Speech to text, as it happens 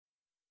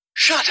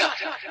Shut up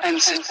and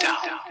sit down.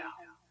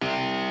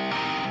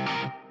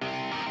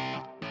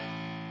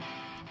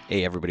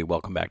 Hey everybody,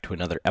 welcome back to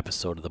another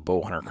episode of the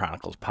Bowhunter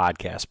Chronicles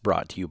podcast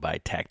brought to you by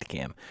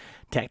Tacticam.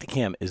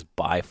 Tacticam is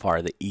by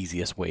far the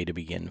easiest way to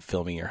begin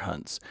filming your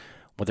hunts.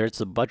 Whether it's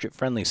the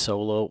budget-friendly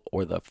solo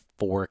or the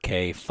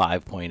 4K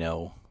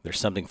 5.0, there's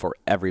something for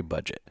every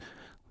budget.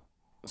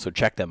 So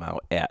check them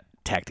out at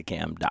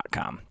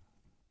tacticam.com.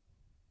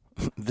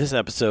 This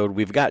episode,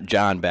 we've got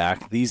John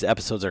back. These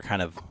episodes are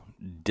kind of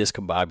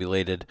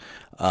discombobulated.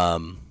 I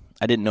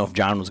didn't know if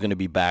John was going to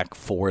be back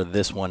for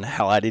this one.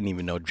 Hell, I didn't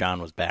even know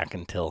John was back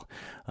until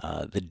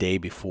the day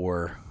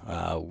before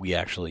we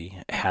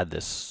actually had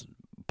this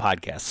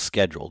podcast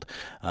scheduled.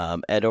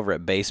 Ed over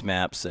at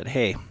Basemap said,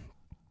 hey,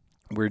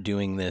 we're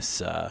doing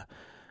this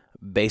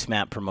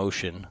Basemap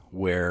promotion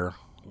where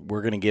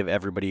we're going to give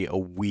everybody a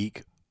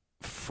week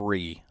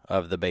free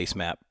of the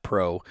Basemap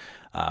Pro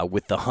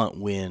with the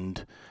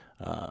Huntwind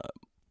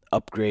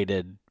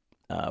upgraded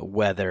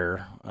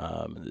weather,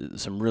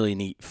 some really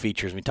neat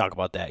features. We talk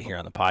about that here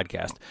on the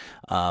podcast.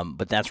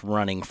 But that's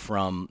running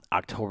from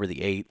October the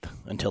 8th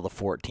until the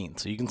 14th.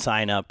 So you can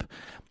sign up.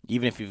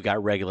 Even if you've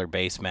got regular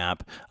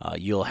Basemap,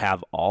 you'll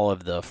have all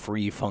of the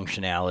free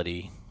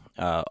functionality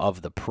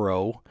of the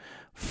Pro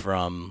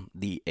from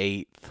the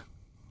 8th.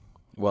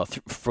 Well,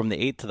 from the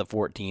 8th to the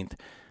 14th,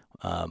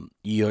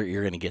 you're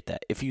going to get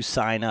that. If you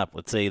sign up,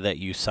 let's say that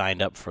you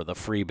signed up for the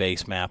free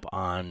Basemap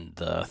on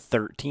the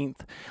 13th,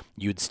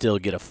 you'd still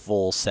get a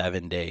full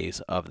 7 days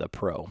of the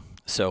Pro.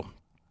 So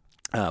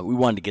we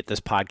wanted to get this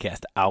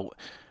podcast out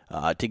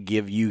to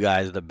give you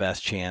guys the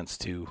best chance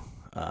to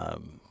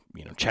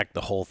check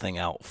the whole thing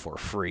out for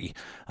free.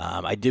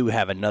 I do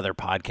have another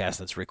podcast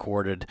that's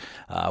recorded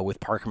with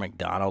Parker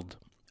McDonald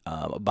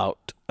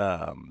about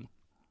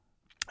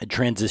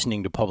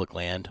transitioning to public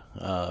land,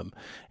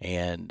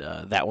 and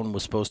that one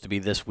was supposed to be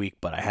this week,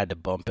 but I had to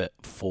bump it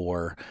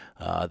for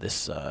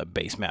this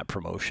Basemap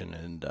promotion,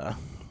 and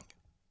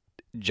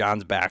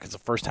John's back. It's the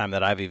first time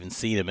that I've even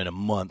seen him in a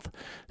month,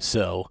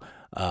 so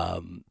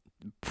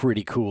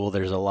pretty cool.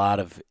 There's a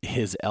lot of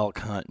his elk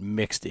hunt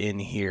mixed in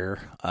here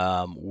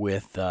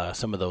with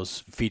some of those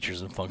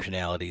features and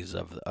functionalities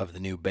of the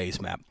new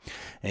Basemap.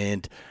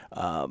 And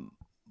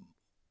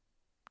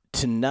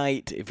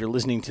tonight, if you're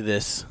listening to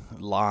this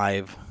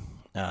live,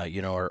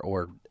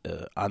 or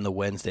on the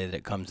Wednesday that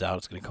it comes out,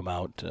 it's going to come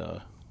out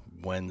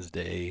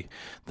Wednesday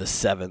the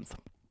 7th.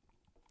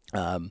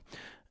 I'm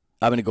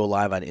going to go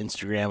live on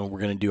Instagram, and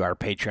we're going to do our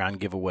Patreon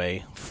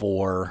giveaway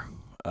for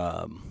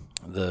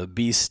the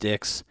bee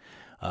sticks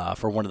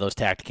for one of those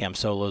Tacticam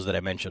solos that I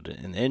mentioned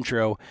in the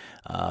intro,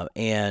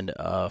 and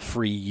a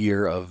free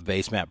year of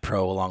Basemap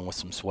Pro along with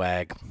some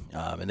swag.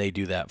 And they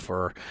do that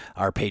for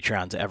our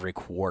Patreons every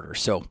quarter.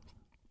 So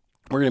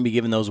we're going to be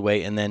giving those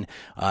away, and then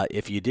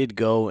if you did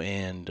go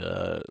and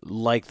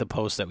like the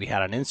post that we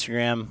had on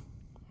Instagram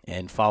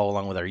and follow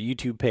along with our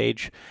YouTube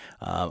page,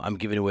 I'm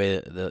giving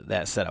away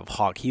that set of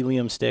Hawk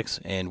Helium sticks,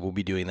 and we'll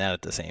be doing that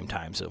at the same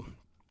time. So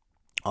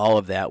all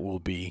of that will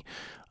be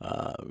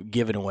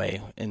given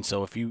away. And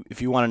so if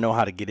you want to know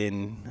how to get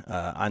in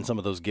on some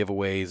of those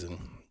giveaways and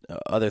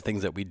other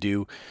things that we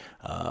do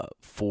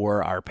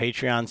for our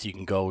Patreons, you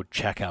can go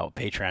check out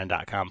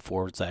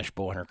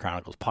patreon.com/Bowhunter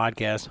Chronicles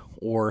podcast,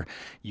 or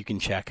you can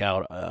check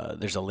out,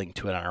 there's a link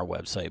to it on our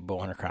website,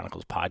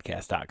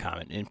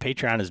 bowhunterchroniclespodcast.com. And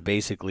Patreon is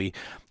basically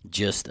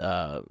just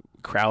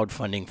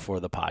crowdfunding for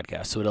the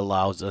podcast. So it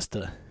allows us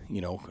to,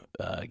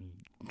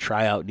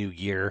 try out new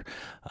gear,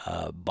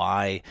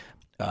 buy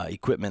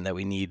equipment that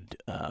we need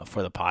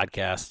for the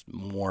podcast,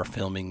 more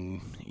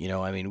filming.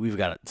 We've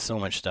got so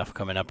much stuff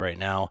coming up right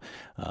now.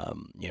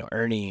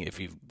 Ernie, if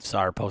you saw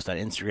our post on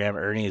Instagram,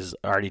 Ernie is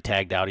already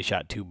tagged out. He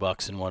shot 2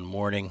 bucks in one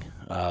morning,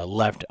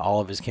 left all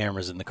of his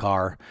cameras in the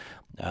car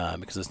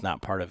because it's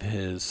not part of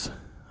his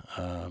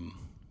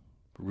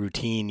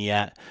routine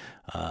yet.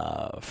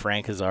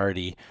 Frank has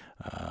already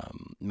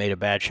made a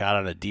bad shot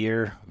on a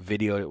deer,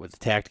 videoed it with the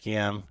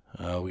Tacticam.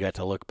 We got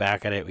to look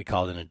back at it. We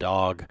called in a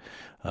dog.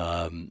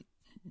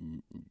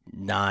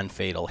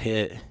 Non-fatal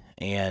hit,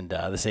 and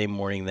the same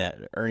morning that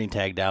Ernie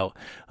tagged out,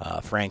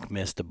 Frank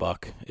missed a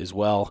buck as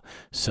well.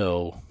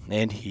 So,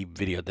 and he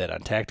videoed that on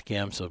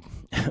Tacticam. So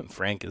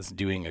Frank is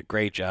doing a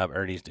great job.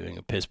 Ernie's doing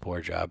a piss poor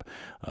job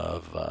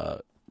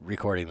of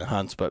recording the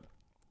hunts. But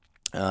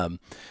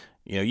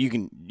you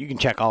can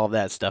check all of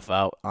that stuff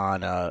out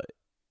on our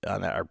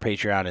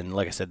Patreon, and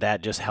like I said,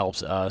 that just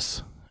helps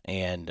us.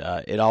 And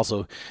it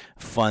also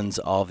funds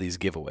all of these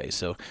giveaways.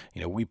 So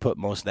we put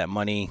most of that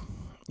money,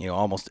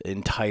 almost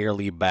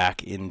entirely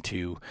back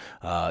into,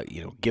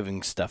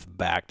 giving stuff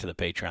back to the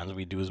patrons.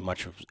 We do as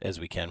much as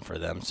we can for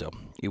them. So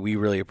we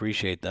really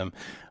appreciate them.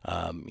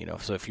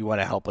 So if you want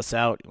to help us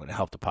out, you want to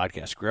help the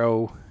podcast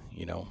grow,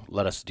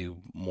 let us do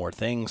more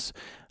things.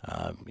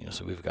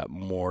 So we've got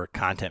more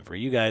content for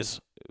you guys.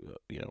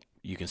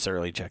 You can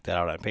certainly check that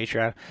out on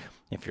Patreon.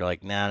 If you're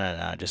like,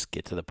 nah, just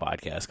get to the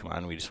podcast. Come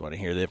on. We just want to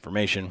hear the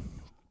information.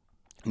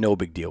 No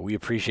big deal. We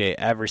appreciate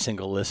every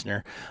single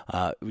listener.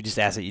 We just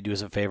ask that you do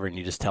us a favor and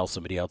you just tell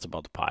somebody else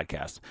about the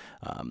podcast.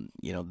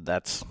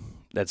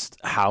 That's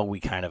how we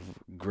kind of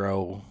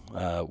grow.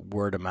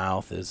 Word of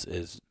mouth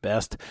is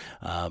best.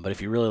 But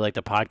if you really like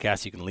the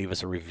podcast, you can leave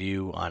us a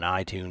review on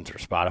iTunes or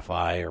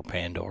Spotify or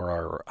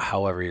Pandora or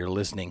however you're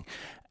listening,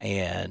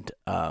 and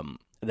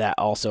that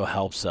also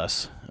helps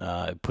us.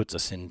 It puts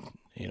us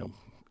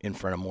in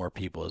front of more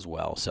people as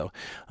well. So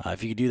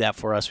if you could do that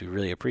for us, we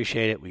really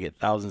appreciate it. We get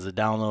thousands of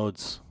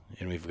downloads,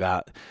 and we've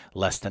got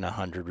less than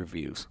 100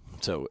 reviews.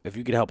 So if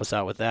you could help us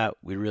out with that,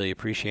 we really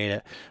appreciate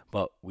it.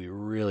 But we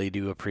really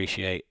do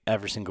appreciate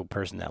every single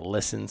person that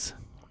listens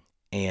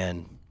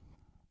and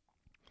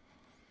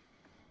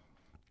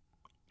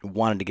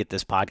wanted to get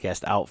this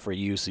podcast out for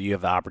you so you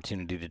have the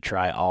opportunity to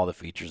try all the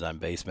features on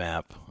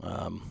Basemap.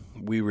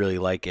 We really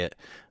like it.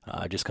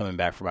 Just coming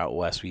back from out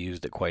west, we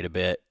used it quite a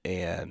bit,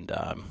 and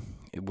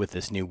with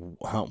this new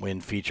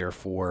Huntwind feature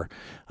for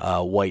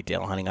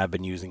whitetail hunting, I've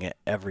been using it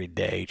every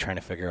day trying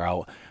to figure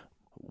out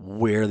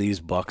where these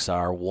bucks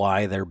are,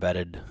 why they're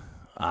bedded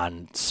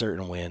on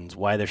certain winds,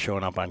 why they're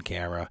showing up on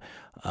camera.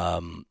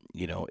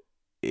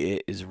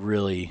 It is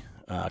really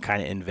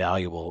kind of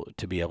invaluable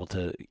to be able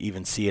to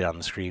even see it on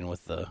the screen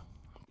with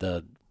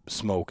the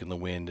smoke and the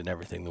wind and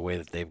everything the way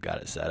that they've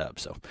got it set up.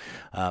 So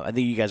I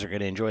think you guys are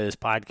going to enjoy this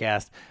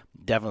podcast.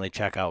 Definitely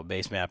check out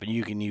Basemap, and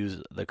you can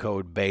use the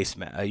code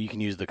Basemap. You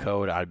can use the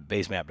code on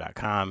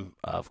basemap.com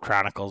of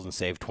Chronicles and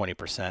save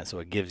 20%. So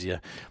it gives you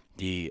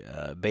the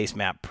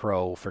Basemap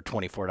Pro for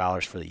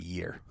 $24 for the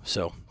year.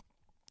 So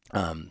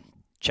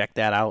check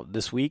that out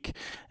this week,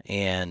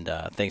 and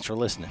thanks for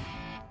listening.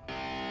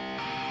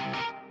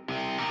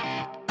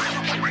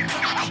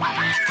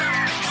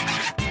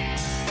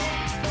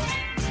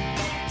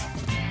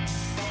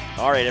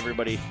 All right,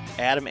 everybody.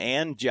 Adam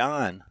and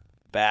John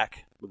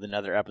back with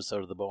another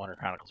episode of the Bowhunter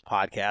Chronicles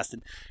podcast.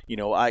 And,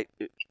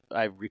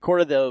 I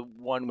recorded the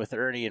one with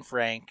Ernie and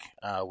Frank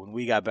when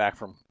we got back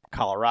from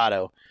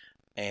Colorado,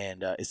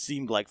 and it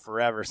seemed like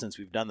forever since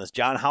we've done this.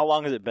 John, how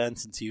long has it been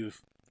since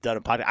you've done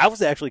a podcast? I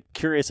was actually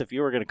curious if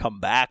you were going to come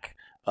back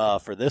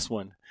for this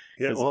one.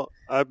 Yeah, well,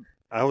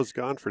 I was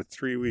gone for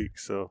 3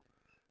 weeks, so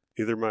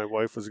either my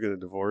wife was going to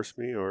divorce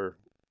me or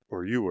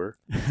you were.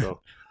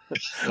 So.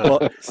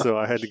 So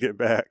I had to get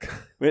back.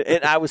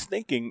 And I was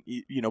thinking,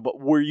 but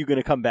were you going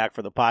to come back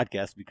for the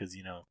podcast? Because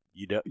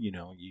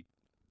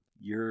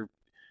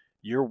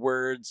your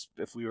words.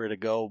 If we were to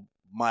go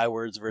my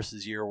words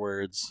versus your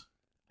words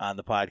on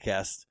the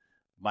podcast,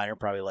 mine are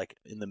probably like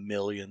in the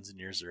millions, and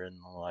yours are in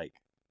like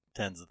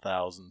tens of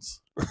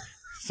thousands.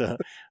 So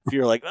if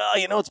you're like,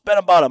 well, it's been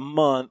about a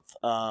month.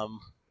 I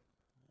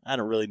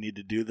don't really need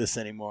to do this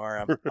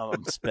anymore.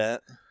 I'm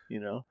spent.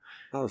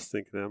 I was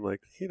thinking, I'm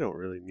like, he don't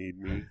really need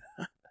me.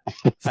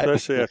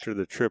 Especially after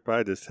the trip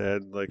I just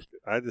had. Like,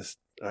 I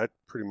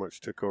pretty much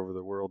took over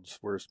the world's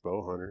worst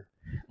bow hunter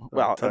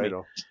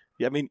title.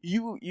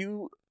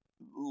 You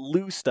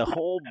loosed a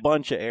whole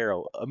bunch of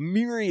arrows, a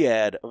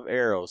myriad of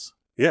arrows.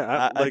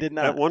 Yeah, I did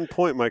not. At one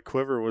point, my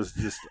quiver was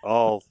just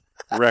all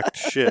wrecked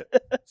shit.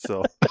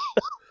 So,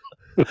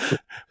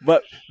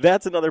 but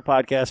that's another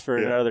podcast for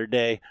another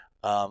day.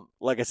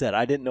 Like I said,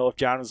 I didn't know if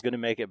John was going to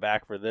make it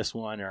back for this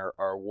one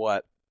or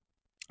what.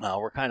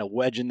 We're kind of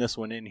wedging this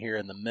one in here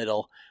in the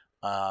middle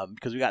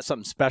because we got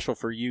something special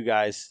for you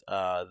guys,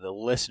 the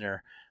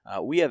listener.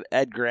 We have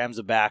Ed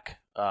Gramza back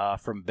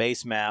from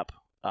Basemap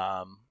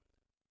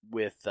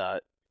with,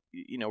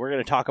 we're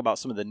going to talk about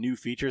some of the new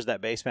features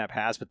that Basemap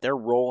has, but they're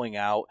rolling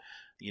out,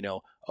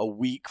 a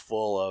week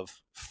full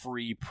of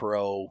free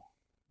pro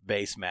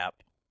Basemap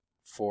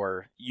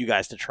for you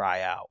guys to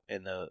try out.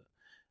 And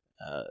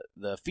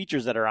the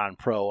features that are on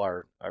Pro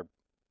are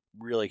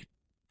really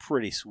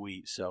pretty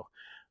sweet. So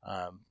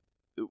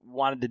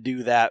wanted to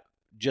do that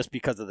just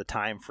because of the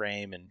time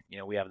frame, and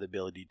we have the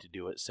ability to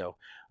do it. So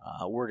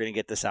we're going to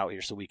get this out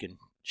here so we can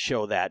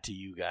show that to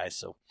you guys.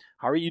 So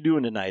how are you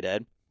doing tonight,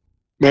 Ed?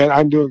 Man,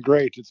 I'm doing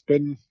great. It's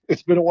been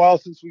a while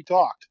since we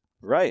talked.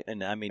 Right,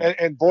 and I mean,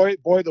 and boy,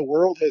 the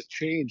world has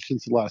changed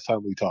since the last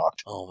time we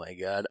talked. Oh my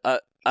God,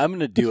 I'm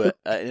going to do it,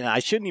 and I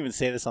shouldn't even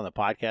say this on the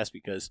podcast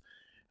because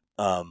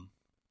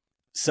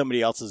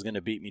somebody else is going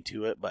to beat me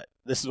to it. But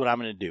this is what I'm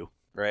going to do,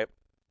 right?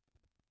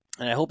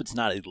 And I hope it's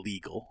not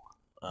illegal.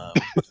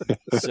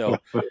 So,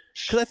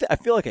 because I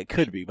feel like it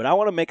could be, but I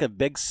want to make a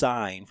big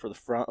sign for the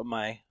front of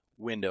my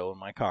window in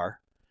my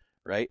car,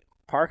 right?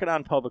 Park it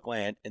on public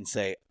land and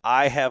say,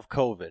 I have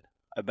COVID.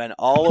 I've been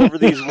all over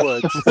these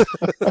woods.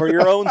 For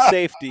your own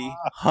safety,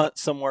 hunt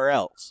somewhere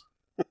else,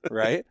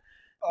 right?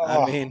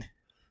 I mean,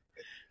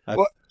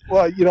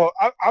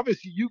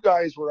 obviously you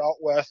guys were out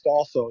west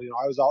also.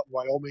 I was out in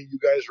Wyoming. You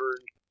guys were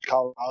in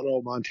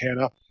Colorado,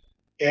 Montana,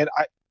 and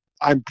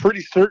I'm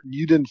pretty certain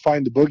you didn't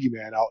find the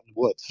boogeyman out in the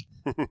woods.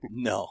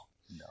 No.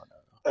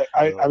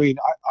 I mean,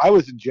 I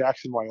was in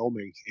Jackson,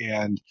 Wyoming,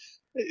 and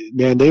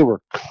man, they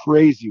were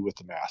crazy with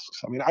the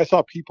masks. I mean, I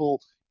saw people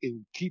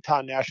in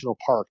Teton National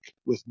Park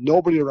with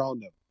nobody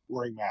around them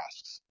wearing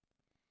masks.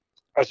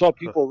 I saw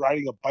people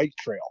riding a bike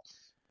trail.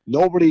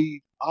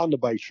 Nobody on the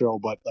bike trail,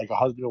 but like a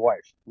husband and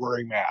wife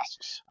wearing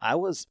masks. I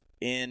was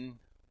in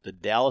the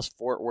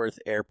Dallas-Fort Worth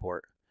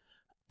airport,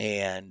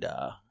 and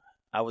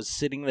I was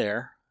sitting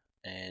there,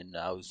 and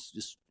I was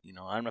just,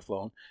 on my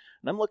phone,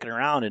 and I'm looking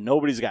around, and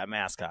nobody's got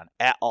masks on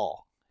at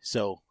all.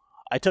 So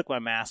I took my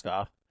mask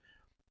off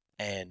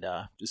and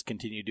just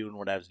continued doing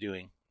what I was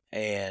doing.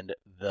 And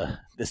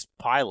this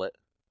pilot,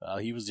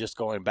 he was just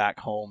going back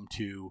home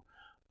to,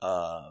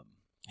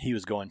 he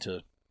was going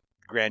to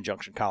Grand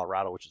Junction,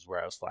 Colorado, which is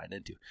where I was flying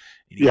into.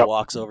 And he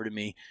walks over to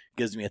me,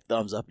 gives me a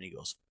thumbs up, and he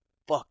goes,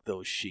 "Fuck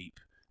those sheep."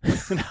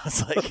 And I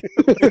was like,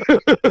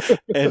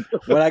 and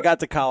when I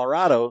got to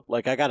Colorado,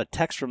 like I got a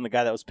text from the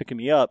guy that was picking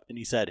me up, and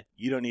he said,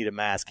 "You don't need a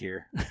mask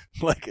here."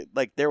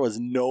 like there was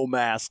no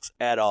masks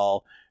at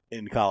all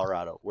in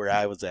Colorado where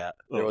I was at.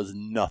 There was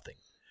nothing.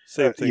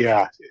 Same thing.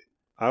 Yeah.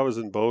 I was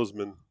in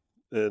Bozeman,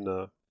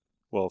 and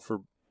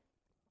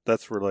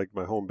that's where like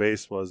my home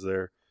base was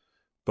there.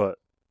 But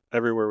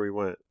everywhere we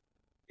went,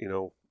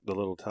 the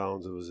little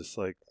towns, it was just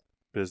like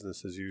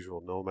business as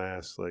usual, no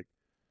masks. Like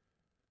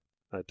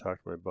I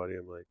talked to my buddy,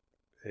 I'm like,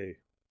 "Hey,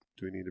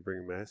 do we need to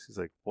bring a mask?" He's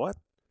like, "What?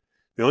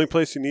 The only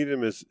place you need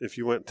them is if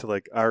you went to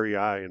like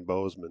REI in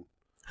Bozeman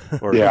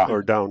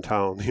or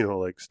downtown,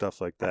 like stuff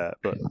like that."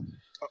 But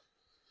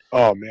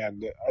oh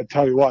man, I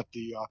tell you what,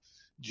 the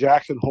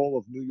Jackson Hole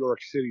of New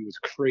York City was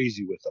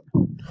crazy with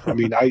them. I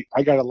mean,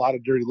 I got a lot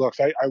of dirty looks.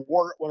 I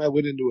wore it when I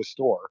went into a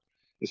store.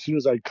 As soon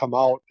as I'd come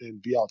out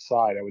and be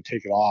outside, I would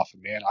take it off.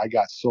 And man, I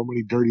got so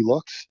many dirty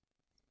looks.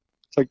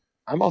 It's like,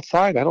 I'm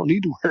outside. I don't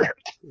need to wear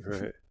it.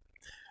 right.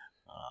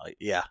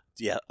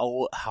 Yeah.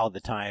 Oh, how the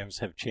times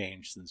have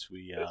changed since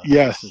we.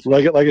 Yes,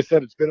 like I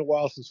said, it's been a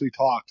while since we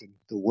talked, and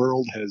the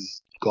world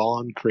has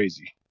gone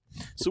crazy.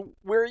 So,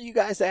 where are you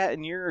guys at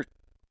in your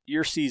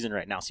season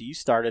right now? So you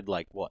started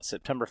like what,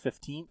 September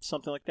 15th,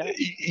 something like that?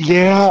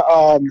 Yeah.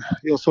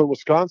 So in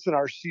Wisconsin,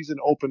 our season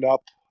opened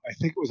up. I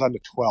think it was on the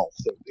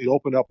 12th. It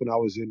opened up when I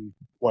was in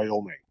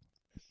Wyoming.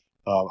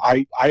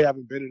 I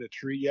haven't been in a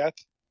tree yet.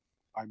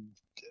 I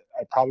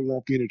probably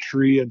won't be in a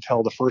tree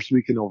until the first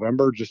week in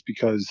November, just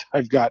because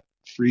I've got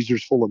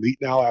freezers full of meat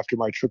now after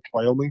my trip to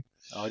Wyoming.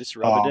 Oh, just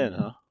rub it in,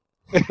 huh?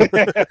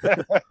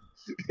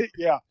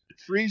 Yeah,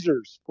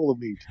 freezers full of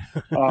meat.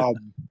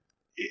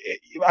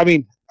 I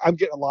mean, I'm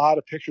getting a lot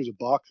of pictures of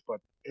bucks, but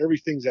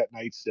everything's at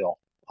night still.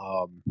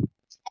 To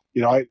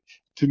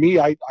me,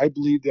 I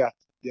believe that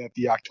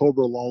the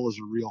October lull is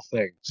a real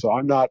thing. So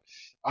I'm not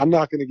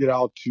going to get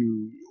out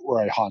to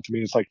where I hunt. I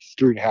mean, it's like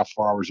 3.5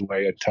 4 hours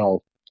away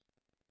until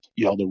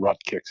the rut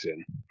kicks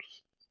in.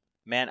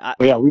 Man,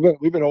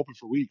 we've been open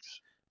for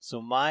weeks.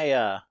 So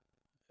my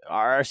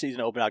our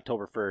season opened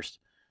October 1st.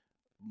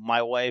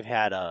 My wife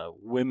had a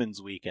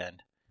women's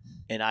weekend,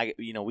 and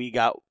we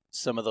got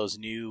some of those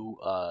new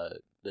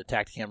the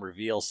Tacticam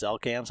Reveal cell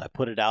cams. I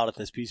put it out at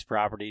this piece of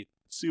property,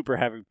 super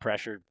heavy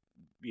pressure.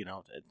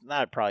 It's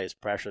not probably as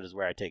pressured as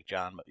where I take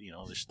John, but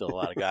there's still a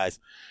lot of guys.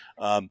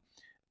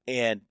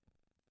 And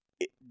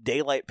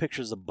daylight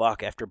pictures of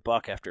buck after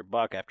buck after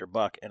buck after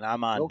buck, and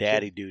I'm on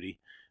daddy duty.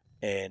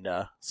 And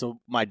so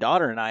my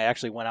daughter and I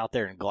actually went out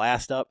there and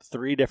glassed up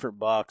 3 different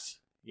bucks,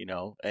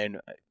 and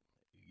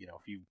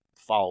if you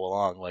follow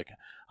along, like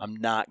I'm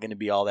not going to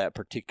be all that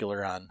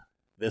particular on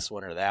this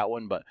one or that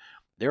one, but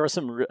there was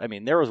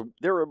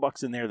there were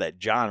bucks in there that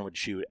John would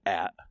shoot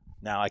at.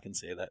 Now I can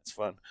say that. It's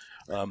fun.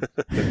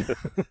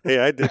 Hey,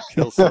 I did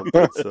kill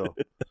something,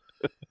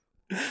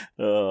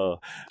 so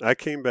I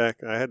came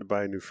back. I had to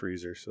buy a new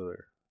freezer, so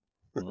there.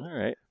 All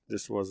right.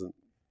 This wasn't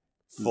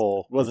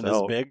full. Wasn't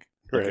as big,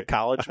 like a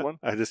college one?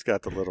 I just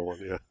got the little one,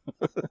 yeah.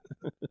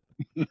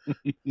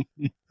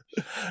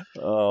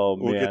 Oh,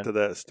 man. We'll get to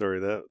that story.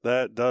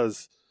 That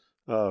does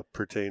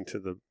pertain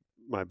to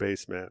my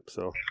Basemap,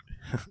 so.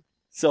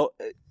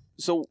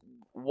 So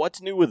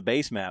what's new with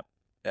Basemap,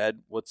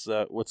 Ed? What's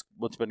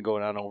been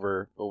going on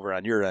over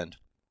on your end?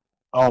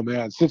 Oh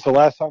man, since the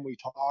last time we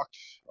talked,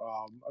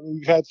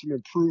 we've had some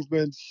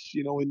improvements,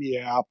 in the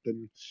app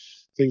and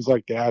things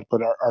like that.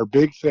 But our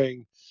big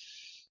thing,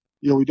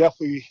 we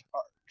definitely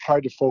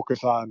tried to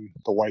focus on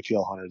the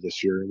whitetail hunter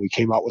this year, and we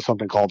came out with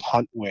something called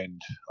Huntwind,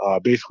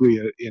 basically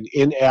an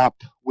in-app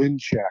wind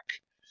check.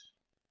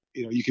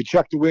 You can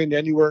check the wind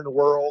anywhere in the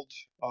world.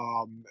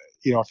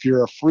 If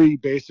you're a free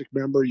basic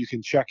member, you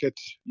can check it.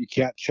 You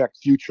can't check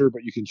future,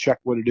 but you can check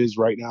what it is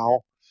right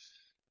now.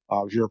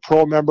 If you're a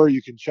pro member,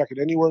 you can check it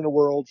anywhere in the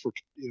world for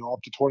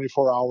up to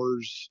 24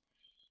 hours.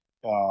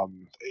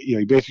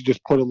 You basically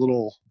just put a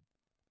little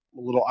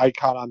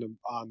icon on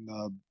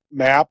the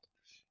map,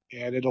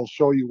 and it'll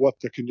show you what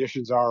the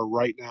conditions are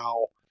right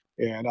now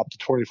and up to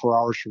 24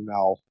 hours from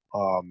now.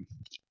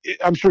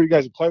 I'm sure you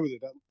guys have played with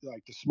it.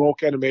 Like the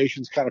smoke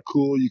animation is kind of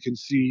cool. You can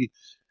see,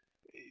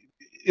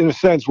 in a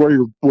sense, where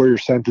your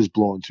scent is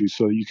blowing to,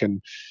 so you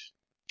can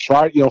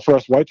try. For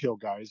us whitetail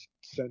guys,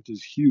 scent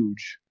is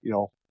huge.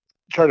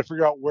 Try to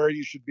figure out where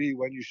you should be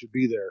when you should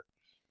be there,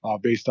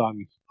 based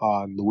on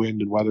the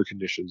wind and weather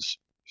conditions.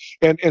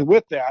 And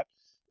with that,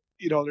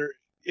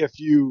 if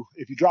you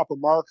drop a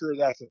marker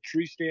that's a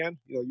tree stand,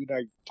 you and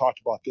I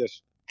talked about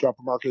this. drop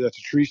a marker that's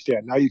a tree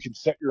stand. Now you can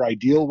set your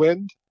ideal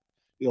wind,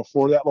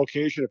 for that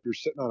location. If you're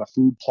sitting on a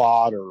food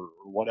plot or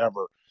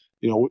whatever,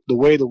 the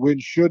way the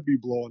wind should be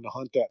blowing to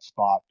hunt that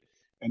spot.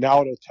 And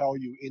now it'll tell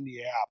you in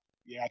the app,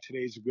 yeah,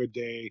 today's a good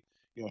day.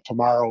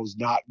 Tomorrow's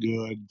not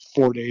good.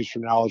 4 days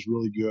from now is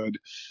really good.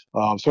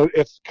 So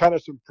it's kind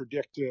of some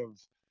predictive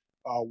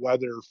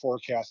weather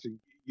forecasting,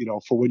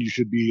 for when you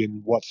should be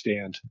in what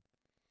stand.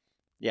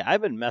 Yeah,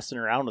 I've been messing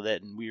around with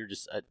it, and we were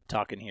just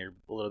talking here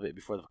a little bit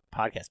before the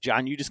podcast.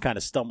 John, you just kind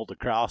of stumbled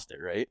across it,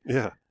 right?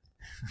 Yeah.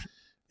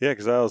 Yeah,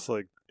 because I was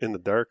like in the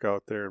dark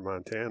out there in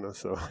Montana,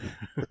 so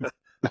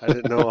I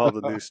didn't know all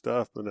the new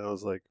stuff, and I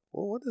was like,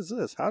 well, what is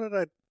this? How did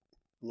I'm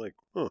like,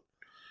 I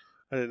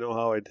didn't know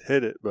how I'd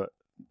hit it, but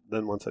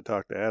then once I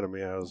talked to Adam,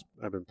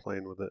 I've been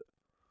playing with it.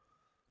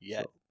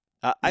 Yeah.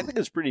 So. I think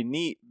it's pretty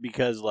neat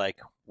because, like,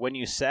 when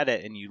you set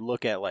it and you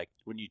look at, like,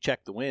 when you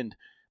check the wind,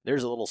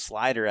 there's a little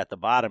slider at the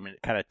bottom, and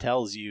it kind of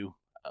tells you,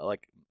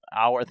 like,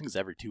 hour. I think it's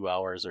every 2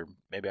 hours, or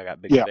maybe I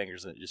got big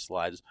fingers and it just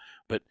slides.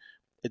 But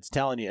it's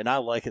telling you, and I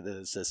like it that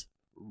it says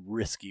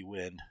risky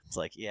wind. It's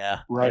like,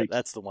 yeah, right.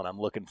 That's the one I'm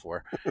looking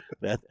for.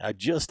 That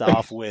just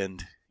off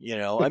wind,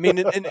 I mean,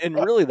 and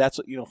really that's,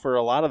 for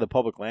a lot of the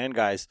public land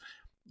guys,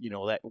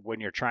 that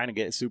when you're trying to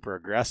get super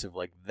aggressive,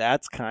 like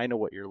that's kind of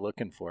what you're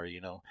looking for,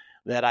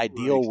 that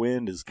ideal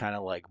wind is kind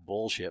of like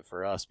bullshit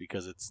for us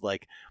because it's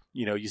like,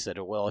 you said,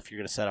 well, if you're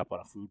going to set up on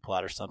a food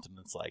plot or something,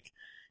 it's like,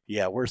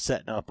 yeah, we're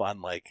setting up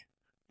on like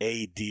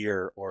a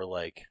deer or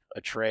like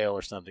a trail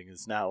or something.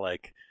 It's not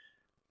like,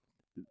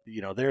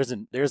 there's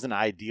an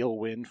ideal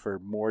wind for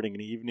morning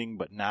and evening,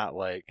 but not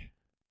like,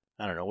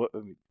 I don't know what.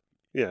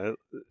 Yeah,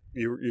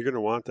 you're going to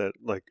want that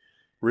like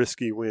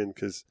risky wind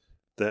because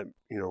that,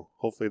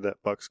 hopefully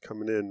that buck's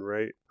coming in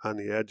right on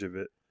the edge of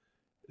it.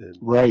 And,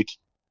 right.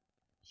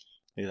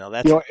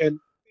 that's,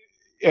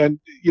 and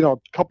a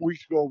couple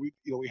weeks ago, we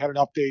had an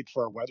update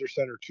for our weather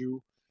center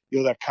too,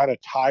 that kind of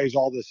ties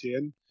all this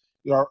in.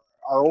 Our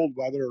old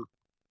weather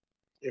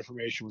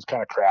information was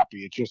kind of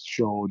crappy. It just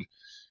showed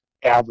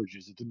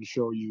averages. It didn't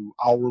show you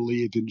hourly.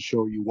 It didn't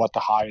show you what the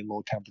high and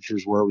low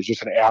temperatures were. It was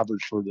just an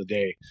average for the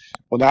day.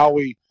 Well, now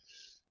we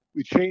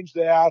changed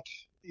that,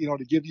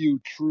 to give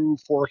you true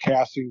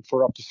forecasting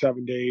for up to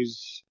 7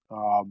 days.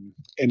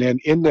 And then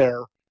in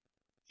there,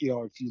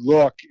 if you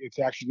look, it's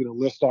actually going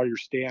to list all your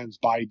stands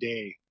by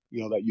day,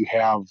 that you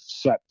have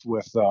set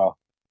with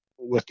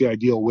the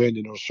ideal wind,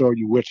 and it'll show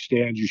you which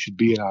stands you should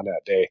be in on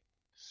that day.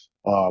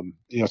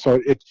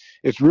 So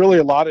it's really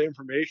a lot of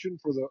information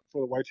for the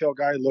whitetail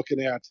guy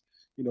looking at,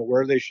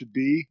 where they should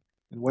be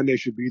and when they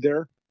should be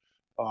there.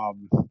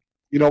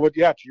 But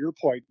yeah, to your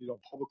point,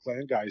 public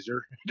land guys,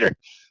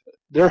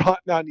 they're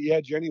hunting on the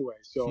edge anyway.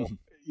 So,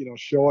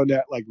 showing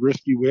that like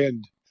risky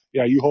wind,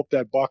 yeah, you hope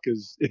that buck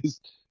is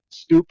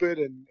stupid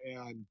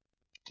and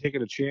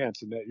taking a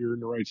chance and that you're in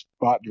the right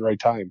spot at the right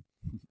time.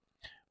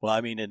 Well, I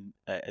mean, and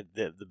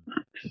the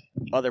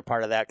other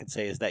part of that could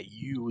say is that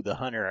you, the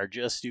hunter, are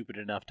just stupid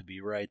enough to be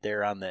right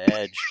there on the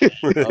edge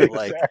of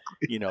like,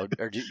 we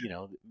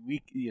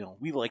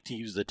like to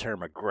use the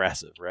term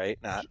aggressive, right?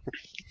 Not.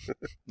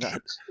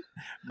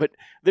 But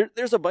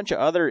there's a bunch of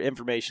other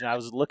information. I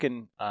was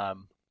looking. I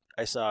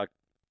saw,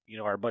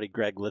 our buddy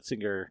Greg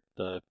Litzinger,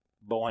 the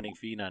bow hunting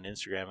feed on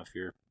Instagram. If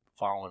you're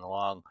following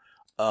along,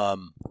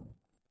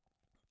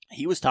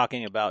 he was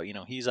talking about,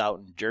 he's out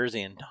in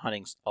Jersey and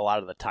hunting a lot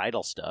of the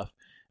tidal stuff.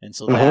 And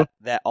so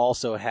that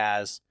also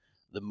has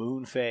the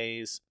moon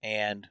phase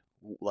and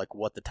like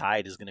what the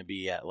tide is going to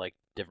be at like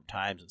different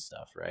times and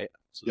stuff, right?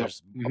 So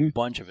there's a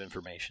bunch of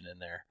information in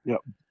there. Yeah,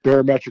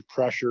 barometric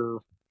pressure,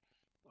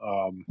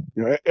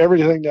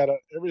 everything that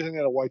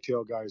a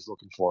whitetail guy is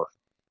looking for.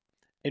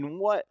 And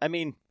what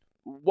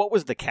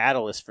was the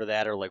catalyst for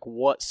that, or like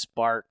what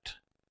sparked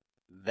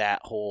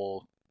that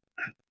whole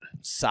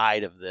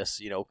side of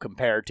this,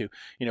 compared to,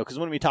 because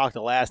when we talked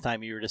the last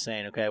time, you were just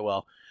saying, okay,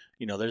 well,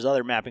 there's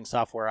other mapping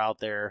software out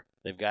there.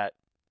 They've got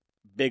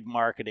big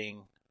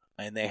marketing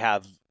and they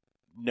have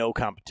no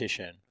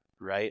competition,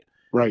 right?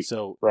 Right.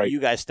 So you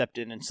guys stepped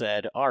in and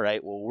said, all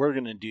right, well, we're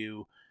going to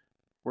do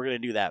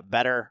that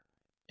better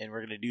and we're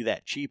going to do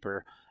that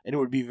cheaper. And it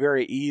would be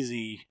very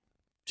easy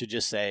to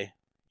just say,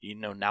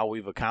 now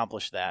we've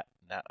accomplished that.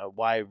 Now,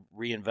 why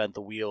reinvent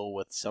the wheel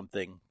with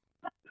something,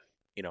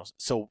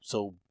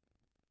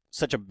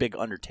 such a big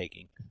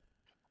undertaking?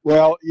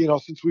 Well,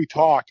 since we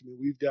talked,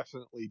 we've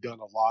definitely done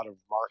a lot of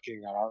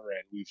marketing on our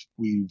end.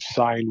 We've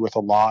signed with a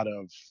lot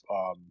of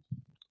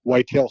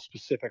whitetail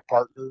specific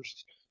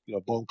partners,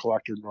 Bone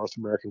Collector, North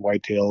American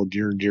Whitetail,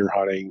 Deer and Deer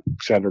Hunting, et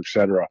cetera, et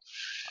cetera.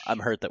 I'm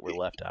hurt that we're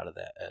left out of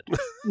that, Ed.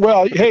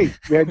 Well, hey,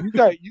 man,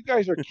 you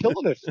guys are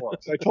killing it for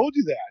us. I told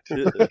you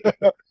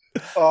that.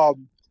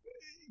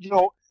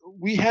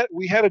 We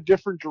had a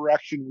different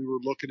direction we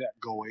were looking at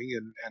going,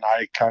 and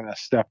I kind of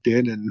stepped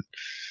in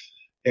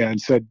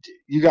and said,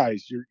 you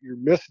guys, you're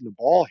missing the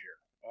ball here.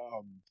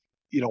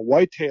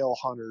 Whitetail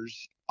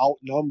hunters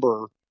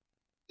outnumber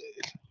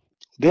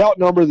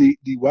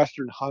the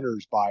Western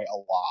hunters by a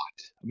lot.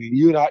 I mean,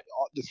 you and I,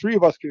 the three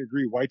of us can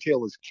agree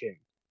whitetail is king.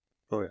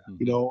 Oh yeah.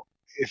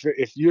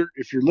 if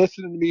you're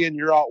listening to me and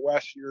you're out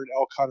west, you're an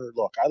elk hunter.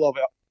 Look, I love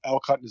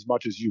elk hunting as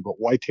much as you, but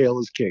whitetail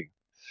is king.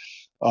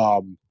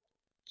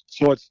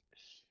 So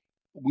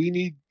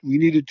we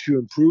needed to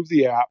improve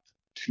the app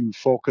to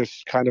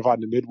focus kind of on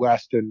the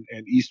Midwest and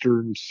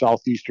eastern,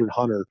 southeastern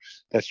hunter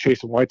that's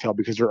chasing whitetail,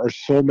 because there are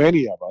so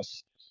many of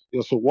us.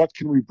 So what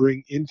can we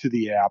bring into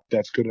the app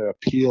that's going to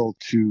appeal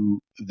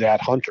to that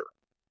hunter?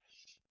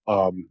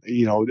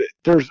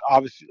 There's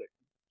obviously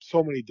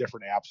so many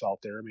different apps out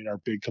there. I mean, our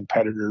big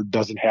competitor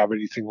doesn't have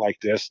anything like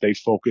this. They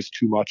focus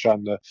too much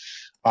on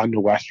the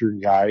Western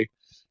guy.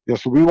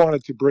 So we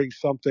wanted to bring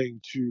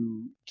something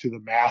to the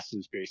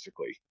masses,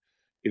 basically.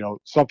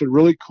 Something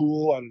really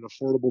cool at an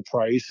affordable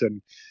price.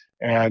 And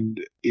I'm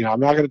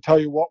not going to tell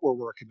you what we're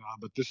working on,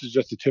 but this is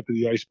just the tip of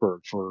the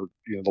iceberg for,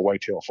 the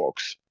whitetail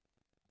folks.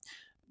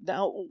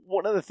 Now,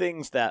 one of the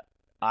things that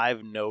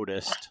I've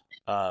noticed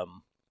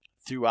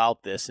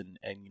throughout this, and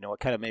it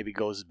kind of maybe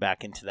goes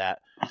back into that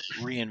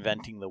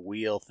reinventing the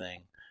wheel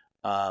thing,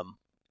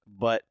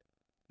 but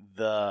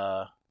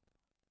the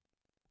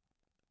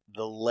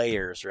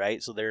layers,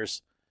 right? So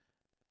there's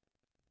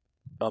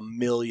a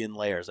million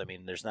layers. I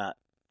mean, there's not,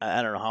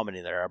 I don't know how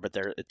many there are, but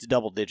it's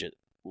double-digit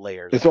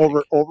layers. It's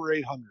over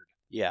 800.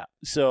 Yeah.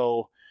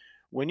 So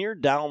when you're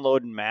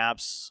downloading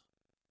maps,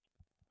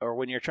 or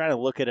when you're trying to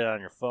look at it on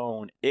your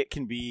phone, it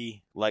can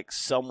be like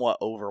somewhat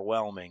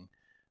overwhelming.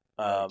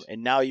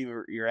 And now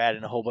you're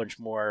adding a whole bunch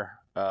more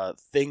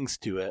things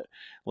to it.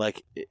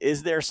 Like,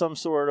 is there some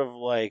sort of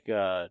like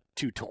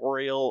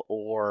tutorial,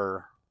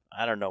 or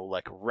I don't know,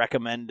 like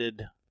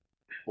recommended,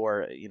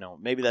 or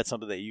maybe that's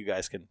something that you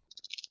guys can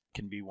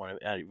be one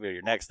of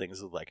your next things,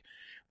 is like,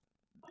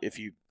 if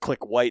you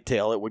click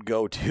whitetail, it would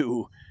go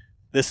to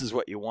this is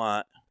what you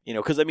want,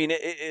 because I mean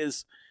it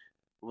is,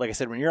 like I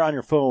said, when you're on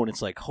your phone,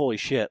 it's like, holy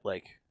shit,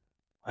 like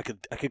I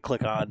could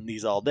click on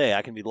these all day.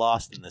 I can be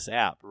lost in this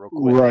app real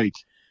quick. Right.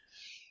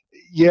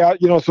 Yeah,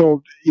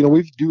 so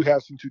we do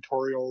have some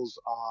tutorials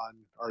on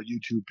our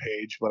YouTube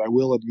page, but I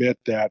will admit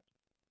that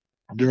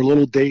they're a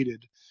little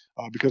dated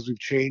because we've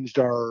changed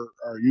our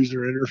user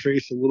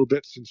interface a little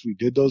bit since we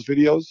did those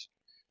videos.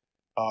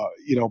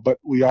 But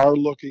we are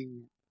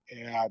looking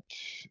at,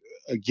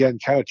 again,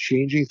 kind of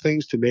changing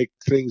things to make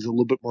things a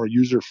little bit more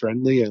user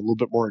friendly and a little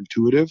bit more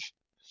intuitive.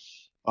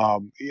 I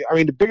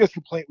mean, the biggest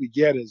complaint we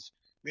get is,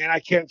 man,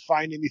 I can't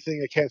find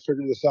anything. I can't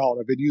figure this out.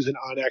 I've been using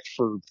OnX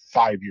for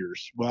 5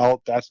 years.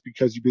 Well, that's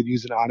because you've been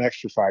using OnX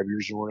for 5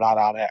 years and we're not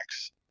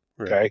OnX.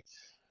 Okay. Right.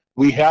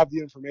 We have the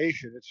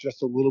information. It's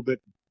just a little bit,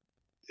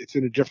 it's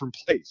in a different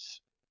place.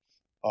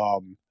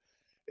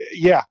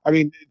 Yeah. I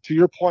mean, to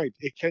your point,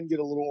 it can get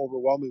a little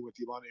overwhelming with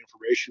the amount of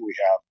information we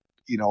have,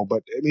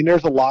 but I mean,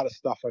 there's a lot of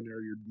stuff on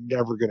there you're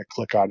never going to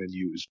click on and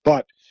use,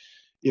 but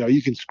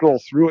you can scroll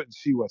through it and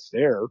see what's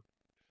there.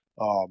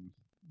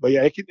 But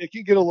yeah, it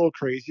can get a little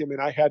crazy. I mean,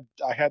 I had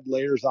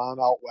layers on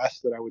out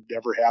west that I would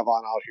never have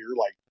on out here,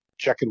 like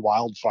checking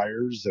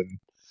wildfires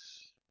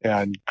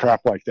and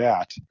crap like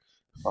that.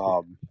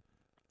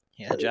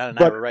 Yeah, John and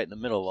I were right in the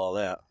middle of all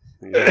that.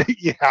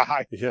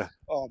 Yeah. Yeah.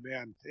 Oh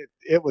man,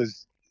 it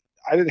was.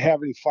 I didn't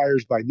have any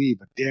fires by me,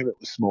 but damn, it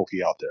was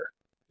smoky out there.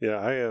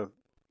 Yeah,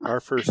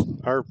 our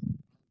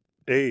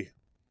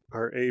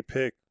A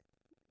pick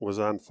was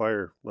on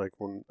fire, like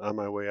when on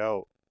my way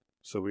out,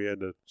 so we had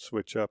to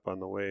switch up on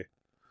the way.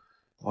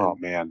 Oh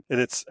man! And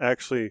it's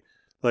actually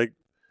like,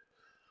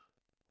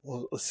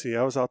 well, let's see.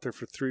 I was out there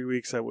for 3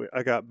 weeks.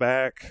 I got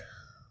back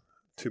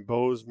to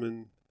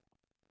Bozeman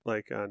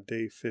like on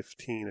day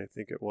 15, I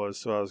think it was.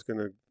 So I was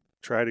gonna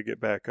try to get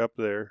back up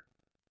there,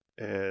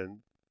 and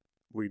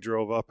we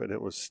drove up, and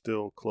it was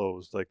still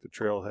closed. Like the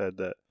trailhead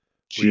that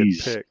we had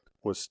picked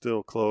was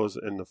still closed,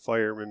 and the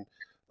firemen,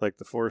 like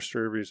the Forest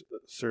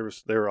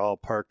Service, they were all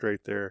parked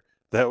right there.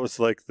 That was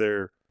like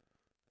their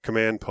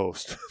command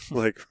post. I'm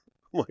like,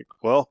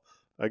 well,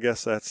 I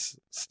guess that's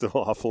still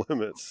off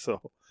limits.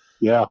 So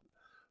yeah,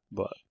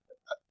 but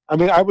I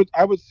mean, I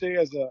would say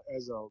as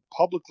a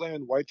public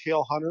land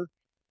whitetail hunter,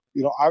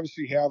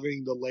 obviously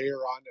having the layer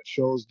on that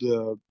shows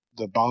the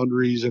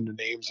boundaries and the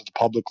names of the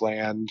public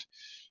land,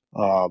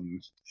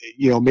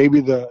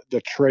 maybe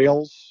the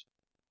trails,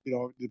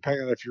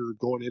 depending on if you're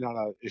going in on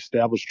a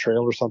established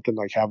trail or something,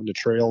 like having the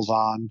trails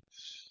on,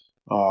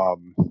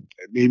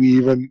 maybe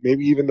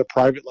even the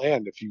private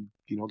land if you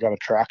got to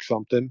track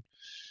something,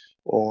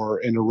 or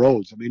in the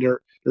roads. I mean, there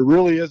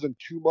really isn't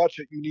too much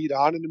that you need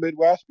on in the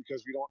Midwest,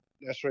 because we don't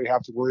necessarily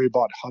have to worry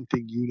about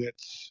hunting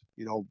units.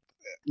 At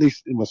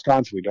least in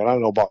Wisconsin we don't. I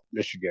don't know about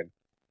Michigan.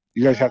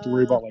 You guys have to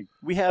worry about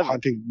we have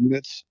hunting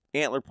units,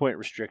 antler point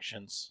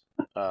restrictions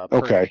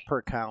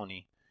per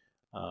county,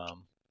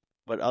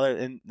 but other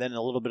than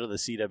a little bit of the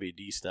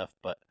CWD stuff,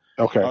 but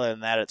other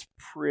than that, it's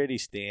pretty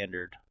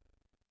standard.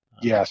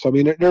 Yeah, so I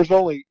mean, there's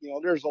only 2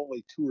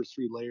 or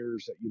 3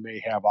 layers that you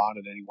may have on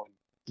at any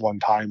one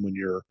time when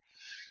you're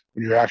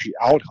actually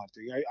out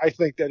hunting. I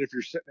think that if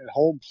you're sitting at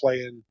home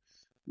playing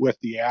with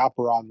the app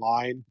or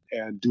online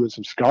and doing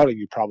some scouting,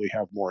 you probably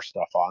have more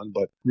stuff on.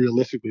 But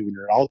realistically, when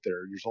you're out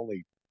there, there's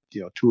only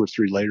 2 or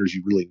 3 layers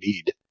you really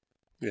need.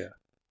 Yeah,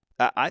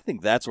 I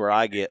think that's where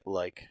I get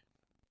like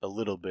a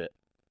little bit,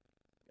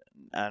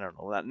 I don't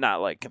know,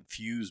 not like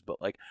confused,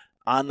 but like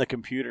on the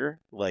computer,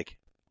 like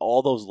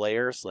all those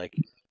layers, like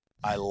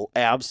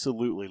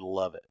absolutely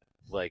love it.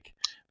 Like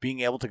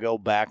being able to go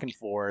back and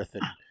forth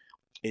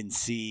and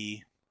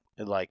see,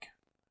 and like,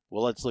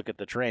 well, let's look at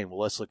the terrain. Well,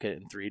 let's look at it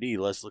in 3D.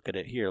 Let's look at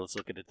it here. Let's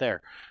look at it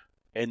there.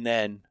 And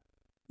then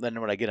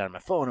when I get on my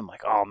phone, I'm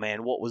like, oh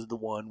man, what was the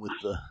one with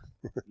the,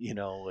 you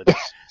know,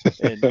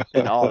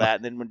 and all that.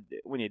 And then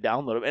when you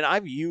download them, and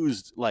I've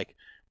used like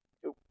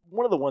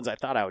one of the ones I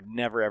thought I would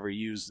never ever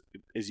use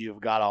is you've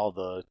got all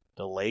the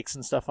lakes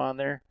and stuff on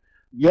there.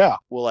 Yeah.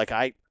 Well,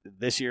 like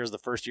this year is the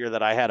first year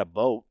that I had a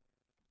boat,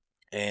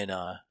 and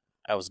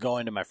I was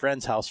going to my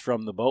friend's house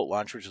from the boat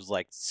launch, which was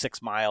like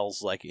 6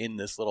 miles, like in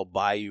this little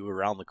bayou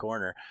around the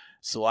corner.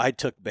 So I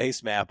took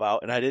Basemap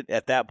out, and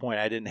at that point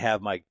I didn't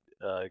have my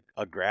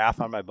a graph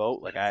on my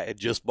boat. Like I had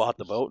just bought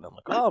the boat, and I'm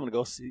like, oh, I'm gonna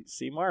go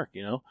see Mark.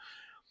 You know,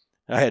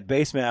 I had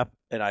Basemap,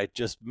 and I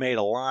just made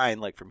a line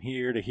like from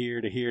here to here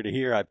to here to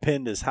here. I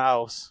pinned his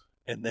house,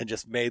 and then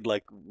just made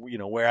like, you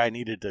know, where I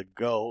needed to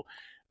go,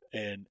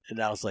 and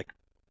I was like,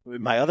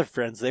 my other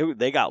friends,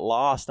 they got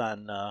lost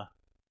on.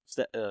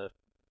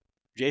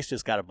 Jace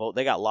just got a boat.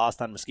 They got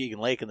lost on Muskegon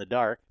Lake in the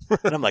dark.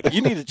 And I'm like, you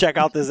need to check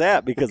out this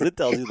app because it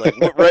tells you like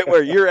right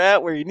where you're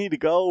at, where you need to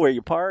go, where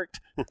you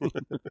parked.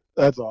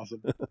 That's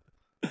awesome.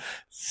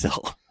 So,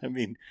 I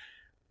mean,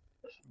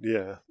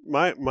 yeah,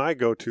 my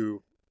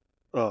go-to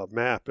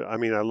map. I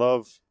mean, I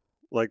love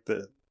like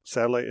the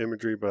satellite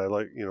imagery, but I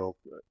like, you know,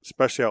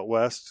 especially out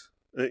west,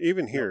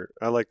 even here,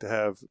 I like to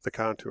have the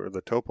contour,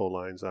 the topo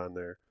lines on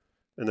there,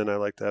 and then I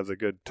like to have the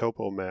good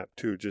topo map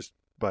too, just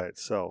by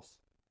itself.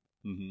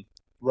 Mm-hmm.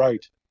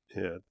 Right.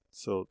 Yeah.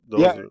 So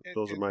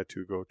those are my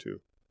two go-to.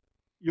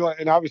 You know,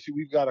 and obviously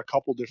we've got a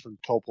couple different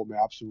topo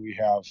maps, and we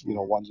have, you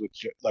know, ones with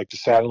like the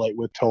satellite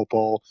with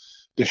topo,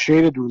 the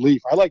shaded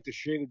relief. I like the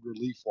shaded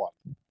relief one.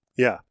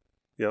 Yeah.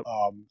 Yep.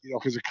 You know,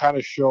 because it kind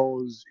of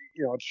shows,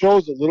 you know, it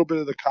shows a little bit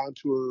of the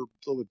contour a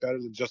little bit better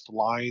than just the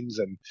lines,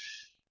 and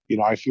you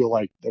know, I feel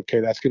like, okay,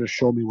 that's going to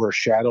show me where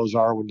shadows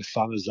are when the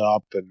sun is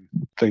up and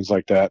things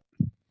like that.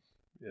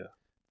 Yeah.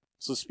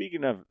 So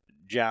speaking of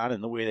John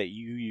and the way that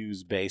you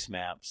use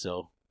Basemap,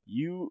 so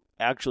you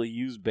actually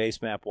used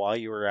Basemap while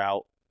you were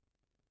out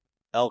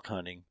elk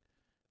hunting,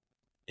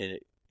 and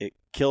it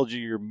killed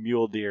your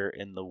mule deer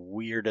in the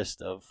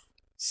weirdest of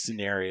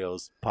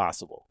scenarios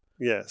possible.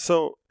 Yeah,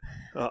 so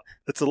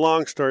it's a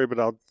long story, but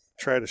I'll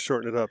try to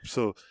shorten it up.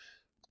 So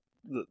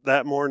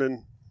that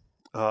morning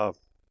I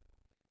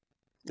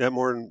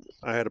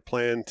had a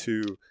plan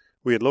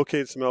we had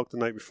located some elk the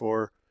night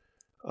before,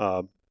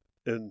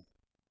 and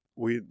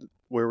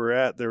where we're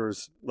at, there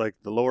was like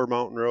the lower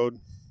mountain road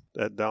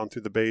that down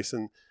through the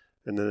basin,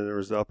 and then there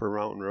was the upper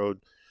mountain road.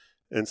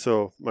 And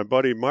so my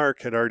buddy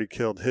Mark had already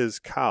killed his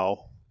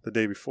cow the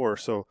day before,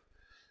 so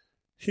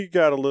he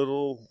got a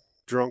little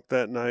drunk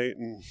that night,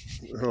 and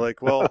we're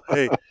like, well,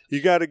 hey,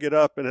 you got to get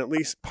up and at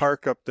least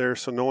park up there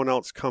so no one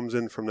else comes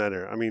in from that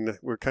area. I mean,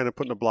 we're kind of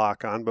putting a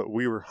block on, but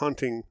we were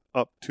hunting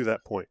up to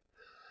that point.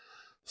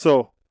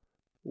 So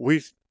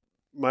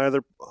my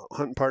other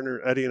hunting partner,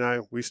 Eddie, and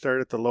I, we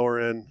started at the lower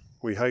end.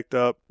 We hiked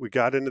up. We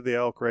got into the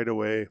elk right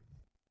away.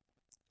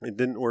 It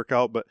didn't work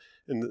out, but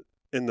in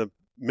the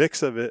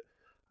mix of it,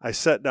 I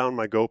set down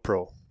my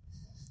GoPro,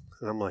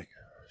 and I'm like,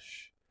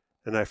 shh,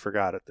 and I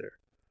forgot it there.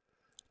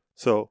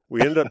 So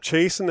we ended up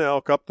chasing the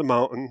elk up the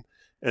mountain,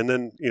 and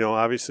then, you know,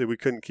 obviously we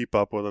couldn't keep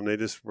up with them.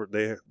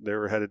 They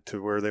were headed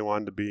to where they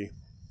wanted to be,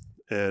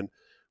 and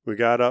we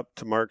got up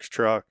to Mark's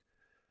truck,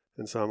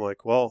 and so I'm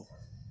like, well,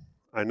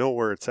 I know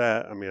where it's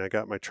at. I mean, I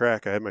got my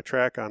track. I had my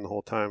track on the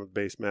whole time with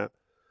Basemap.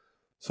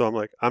 So I'm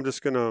like,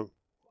 instead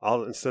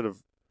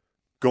of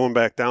going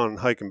back down and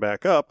hiking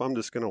back up, I'm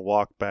just going to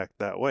walk back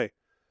that way.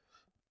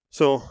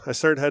 So I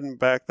started heading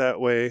back that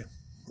way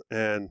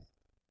and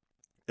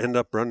end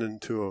up running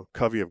into a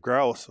covey of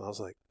grouse. I was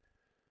like,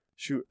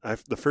 shoot,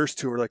 the first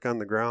two were like on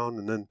the ground,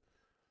 and then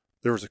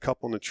there was a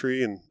couple in the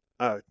tree, and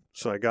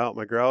so I got out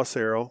my grouse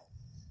arrow.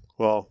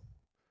 Well,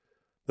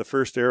 the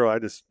first arrow, I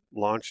just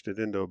launched it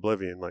into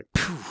oblivion, like,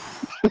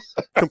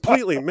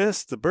 completely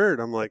missed the bird.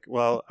 I'm like,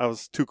 well, I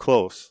was too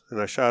close, and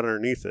I shot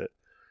underneath it.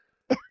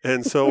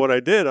 And so what I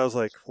did, I was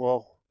like,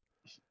 well,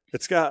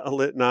 it's got a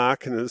lit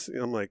knock, and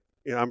I'm like,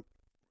 yeah,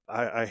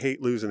 I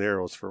hate losing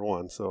arrows for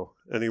one. So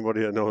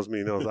anybody that knows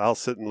me knows I'll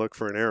sit and look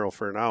for an arrow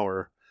for an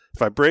hour.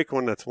 If I break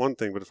one, that's one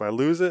thing, but if I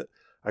lose it,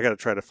 I got to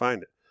try to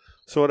find it.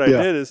 So what I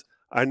did is,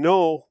 I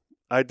know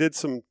I did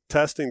some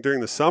testing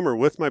during the summer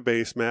with my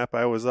Basemap.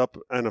 I was up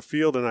in a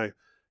field, and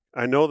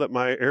I know that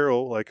my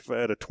arrow, like if I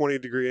had a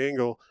 20-degree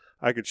angle,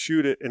 I could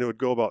shoot it, and it would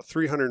go about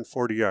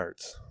 340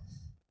 yards.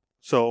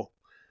 So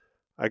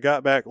I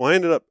got back.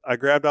 Well, I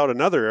grabbed out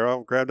another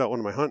arrow, grabbed out one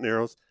of my hunting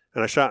arrows,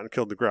 and I shot and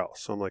killed the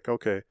grouse. So I'm like,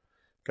 okay,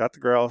 got the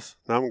grouse.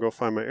 Now I'm going to go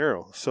find my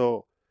arrow.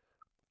 So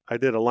I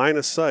did a line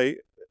of sight,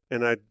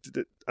 and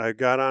I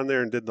got on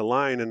there and did the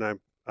line, and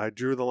I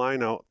drew the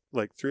line out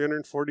like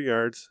 340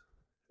 yards,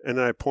 and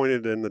then I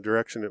pointed in the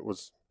direction it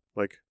was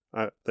like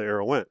the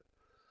arrow went.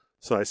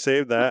 So I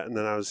saved that, and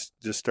then I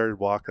just started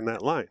walking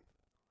that line.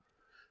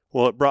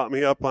 Well, it brought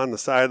me up on the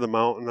side of the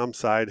mountain. I'm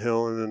side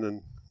hilling, and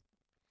then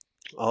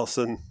all of a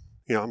sudden,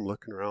 I'm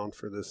looking around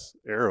for this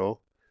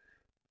arrow,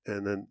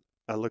 and then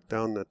I look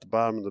down at the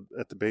bottom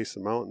at the base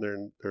of the mountain there,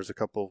 and there's a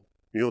couple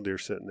mule deer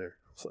sitting there.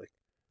 I was like,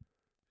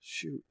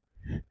 shoot.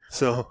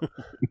 So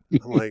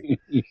I'm like,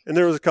 and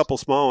there was a couple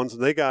small ones,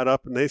 and they got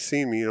up and they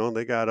seen me,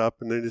 they got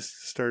up and they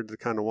just started to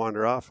kind of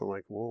wander off. I'm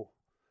like, whoa.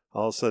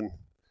 All of a sudden,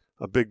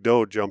 a big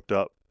doe jumped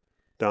up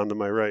down to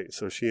my right.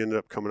 So she ended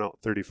up coming out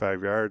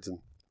 35 yards, and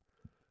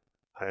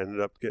I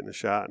ended up getting a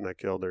shot and I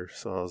killed her.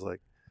 So I was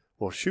like,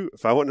 well, shoot,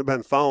 if I wouldn't have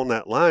been following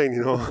that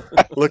line,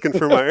 looking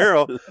for my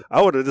arrow,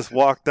 I would have just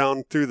walked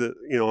down through the,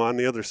 on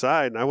the other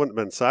side, and I wouldn't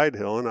have been side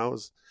hilling. I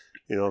was,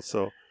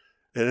 so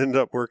it ended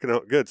up working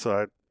out good.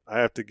 So I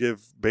have to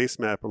give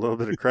Basemap a little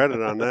bit of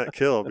credit on that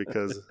kill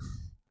because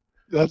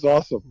that's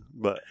awesome.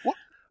 But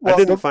I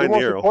didn't find the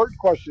arrow. The most important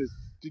question is,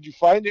 did you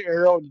find the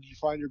arrow and did you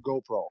find your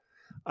GoPro?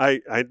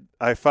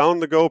 I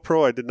found the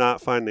GoPro. I did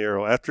not find the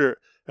arrow. After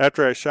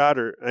I shot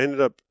her,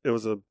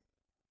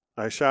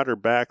 I shot her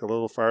back a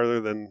little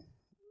farther than,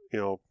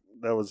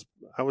 I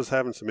was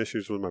having some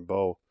issues with my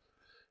bow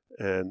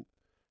and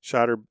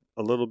shot her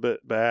a little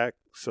bit back.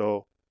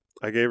 So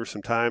I gave her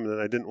some time, and then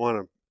I didn't want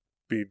to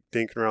be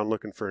dinking around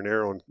looking for an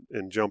arrow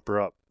and jump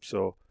her up.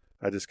 So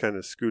I just kind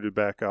of scooted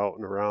back out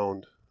and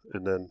around,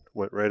 and then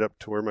went right up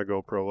to where my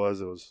GoPro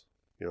was. It was,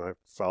 I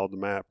followed the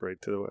map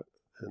right to it.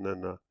 And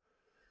then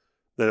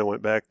I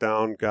went back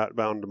down, got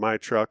down to my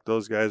truck.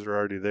 Those guys were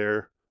already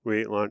there.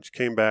 We ate lunch,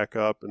 came back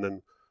up, and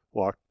then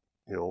walked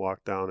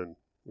down, and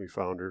we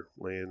found her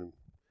laying.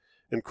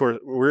 And of course,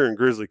 we're in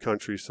grizzly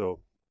country,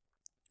 so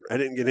I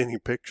didn't get any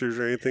pictures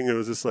or anything. It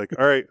was just like,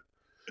 all right,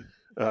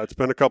 it's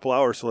been a couple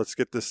hours, so let's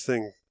get this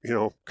thing,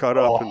 cut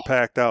up and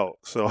packed out.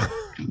 So.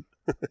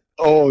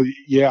 Oh,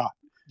 yeah.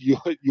 You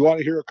want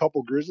to hear a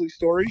couple grizzly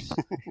stories?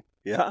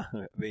 Yeah.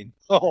 I mean.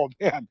 Oh,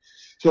 man.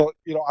 So,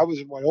 I was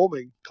in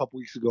Wyoming a couple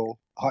weeks ago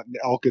hunting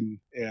elk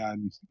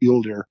and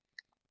mule deer.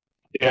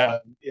 And,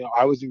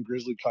 I was in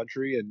grizzly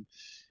country, and,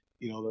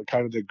 the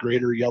kind of the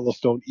greater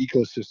Yellowstone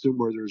ecosystem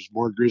where there's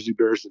more grizzly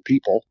bears than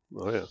people.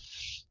 Oh, yeah.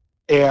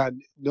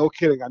 And no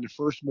kidding, on the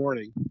first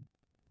morning,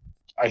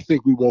 I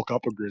think we woke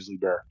up a grizzly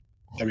bear.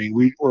 I mean,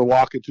 we were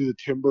walking through the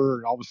timber,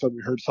 and all of a sudden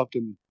we heard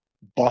something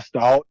bust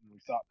out, and we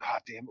thought,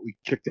 damn it, we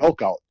kicked the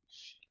elk out.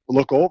 We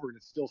look over, and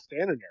it's still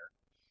standing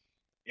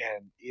there.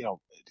 And,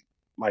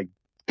 my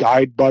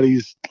guide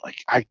buddy's like,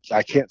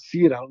 I can't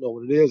see it. I don't know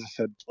what it is. I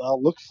said, well,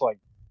 it looks like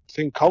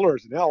same color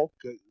as an elk.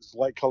 It's a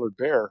light-colored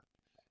bear.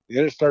 And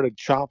then it started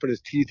chomping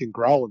his teeth and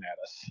growling at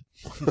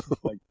us.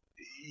 Like,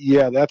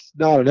 yeah, that's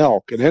not an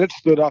elk. And then it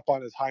stood up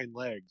on his hind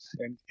legs.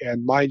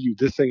 And mind you,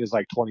 this thing is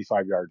like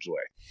 25 yards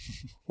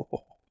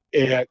away.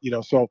 And,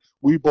 so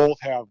we both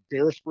have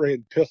bear spray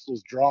and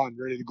pistols drawn,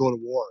 ready to go to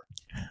war.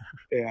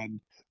 And,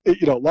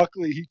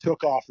 luckily he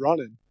took off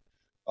running.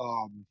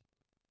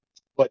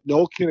 But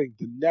no kidding,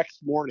 the next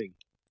morning,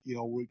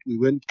 we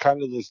went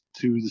kind of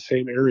to the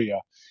same area,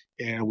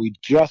 and we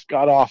just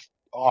got off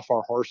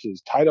our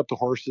horses, tied up the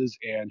horses,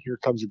 and here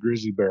comes a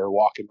grizzly bear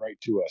walking right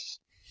to us.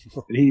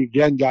 And he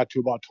again got to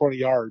about 20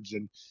 yards,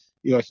 and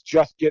it's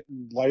just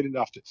getting light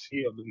enough to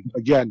see him. And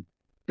again,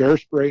 bear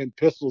spray and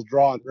pistols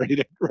drawn, ready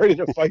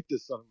to fight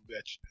this son of a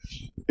bitch.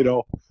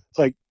 It's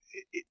like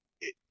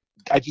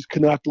I just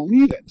could not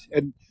believe it.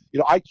 And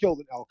I killed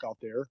an elk out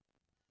there,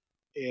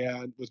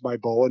 and with my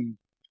bow, and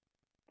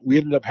we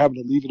ended up having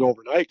to leave it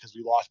overnight because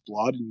we lost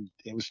blood, and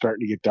it was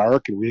starting to get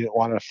dark, and we didn't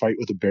want to fight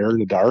with a bear in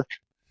the dark.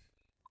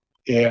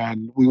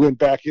 And we went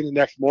back in the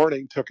next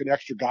morning, took an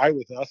extra guy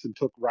with us, and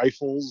took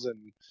rifles, and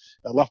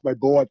I left my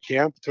bow at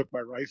camp, took my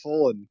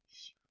rifle, and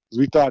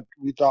we thought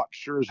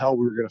sure as hell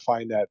we were going to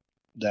find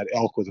that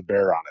elk with a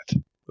bear on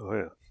it. Oh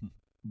yeah.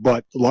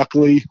 But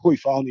luckily we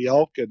found the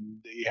elk, and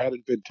he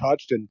hadn't been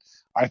touched, and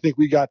I think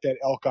we got that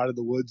elk out of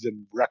the woods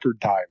in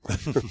record time.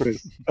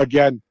 Because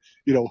again,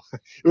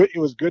 it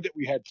was good that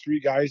we had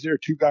three guys there,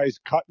 two guys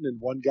cutting and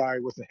one guy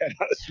with a head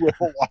on a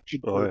swivel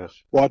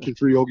watching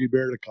for Yogi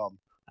Bear to come.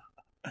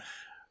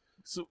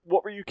 So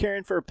what were you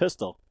carrying for a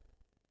pistol?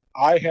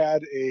 I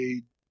had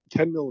a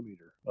 10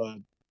 millimeter,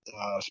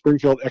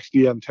 Springfield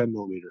XDM 10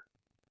 millimeter.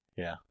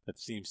 Yeah,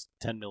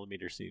 10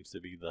 millimeter seems to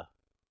be the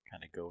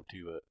kind of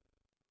go-to, at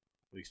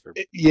least for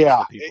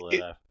people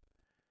that have.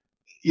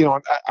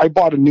 I had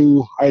bought a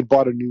new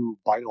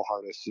bino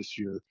harness this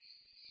year,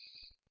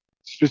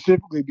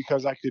 specifically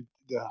because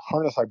the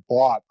harness I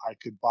bought, I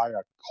could buy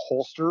a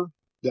holster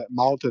that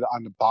mounted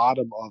on the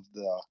bottom of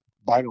the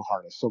bino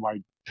harness. So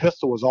my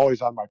pistol was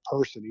always on my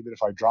person, even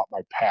if I dropped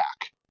my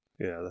pack.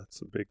 Yeah,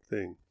 that's a big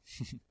thing.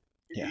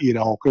 Yeah.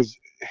 Because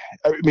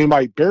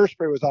my bear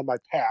spray was on my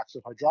pack, so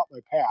if I dropped my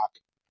pack,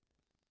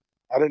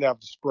 I didn't have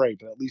to spray,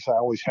 but at least I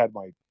always had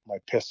my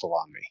pistol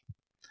on me.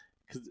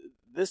 Because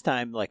this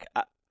time,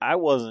 I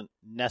wasn't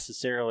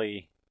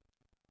necessarily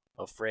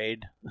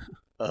afraid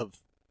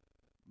of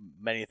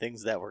many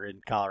things that were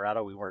in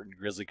Colorado. We weren't in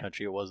grizzly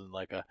country. It wasn't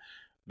like a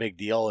big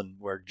deal. And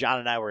where John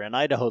and I were in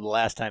Idaho the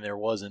last time, there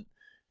wasn't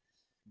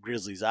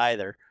grizzlies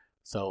either.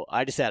 So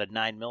I just had a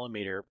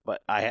 9mm,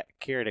 but I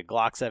carried a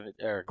Glock 7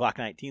 or Glock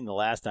 19 the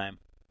last time,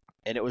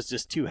 and it was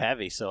just too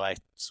heavy. So I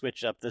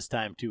switched up this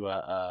time to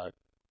a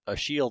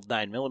Shield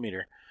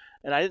 9mm,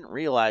 and I didn't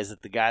realize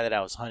that the guy that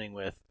I was hunting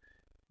with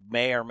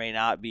may or may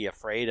not be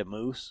afraid of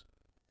moose.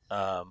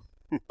 And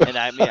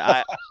I mean,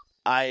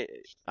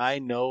 I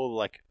know,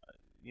 like,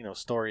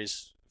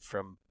 stories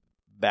from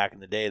back in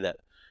the day that,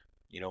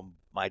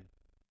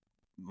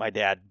 my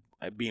dad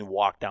being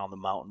walked down the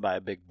mountain by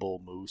a big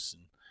bull moose,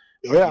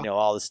 and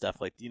all this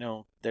stuff. Like,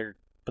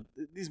 but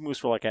these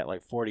moose were like at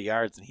like 40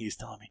 yards, and he's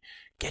telling me,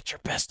 get your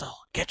pistol.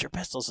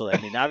 So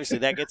I mean, obviously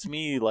that gets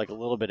me like a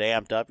little bit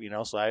amped up,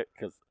 so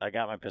because I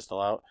got my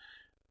pistol out,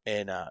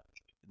 and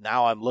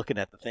now I'm looking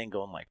at the thing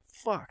going like,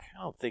 fuck,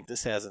 I don't think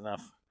this has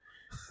enough,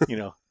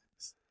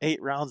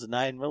 8 rounds of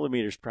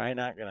 9mm, probably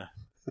not gonna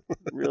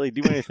really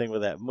do anything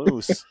with that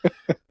moose.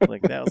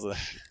 Like, that was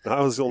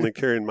I was only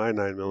carrying my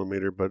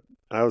 9mm, but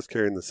I was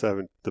carrying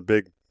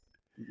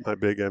my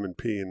big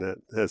M&P, and that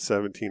has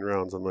 17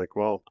 rounds. I'm like,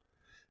 well,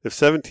 if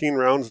 17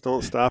 rounds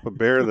don't stop a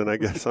bear, then I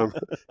guess I'm,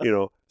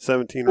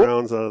 17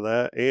 rounds out of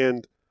that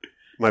and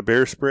my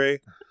bear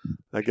spray,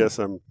 I guess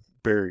I'm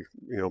bear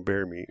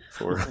meat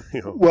for,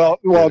 Well,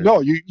 no,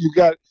 you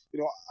got,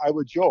 I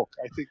would joke.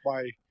 I think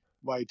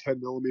my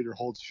 10mm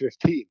holds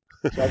 15.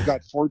 So I've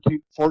got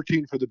 14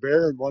 for the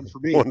bear and 1 for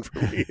me. 1 for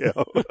me,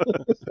 yeah.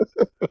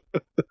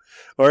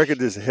 Or I could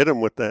just hit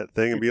him with that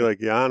thing and be like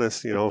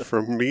Giannis,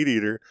 from Meat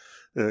Eater.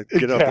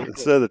 Get up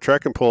instead of the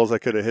trekking poles. I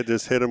could have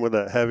just hit him with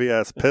that heavy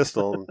ass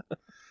pistol, and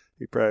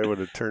he probably would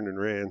have turned and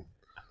ran.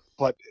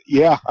 But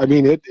yeah, I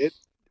mean it.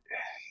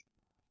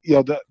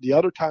 The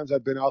other times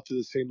I've been out to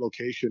the same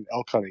location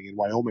elk hunting in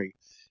Wyoming,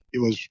 it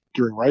was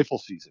during rifle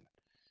season,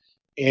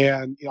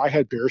 and I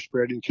had bear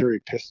spray. I didn't carry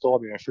a pistol. I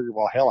mean, I figured,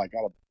 well, hell, I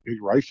got a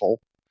big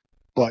rifle,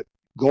 but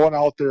going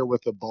out there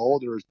with a bow,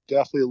 there was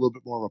definitely a little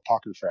bit more of a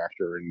pucker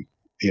factor, and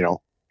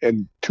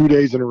 2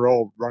 days in a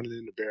row running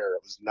into bear,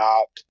 it was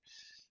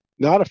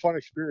not a fun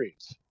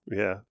experience.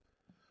 Yeah.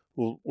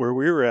 Well, where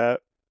we were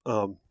at,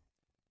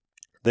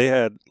 they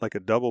had like a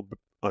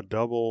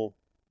double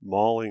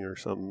mauling or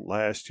something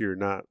last year,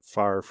 not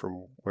far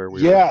from where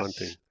we were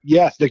hunting.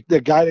 Yes,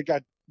 the guy that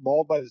got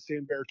mauled by the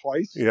same bear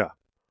twice. Yeah.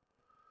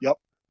 Yep.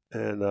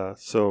 And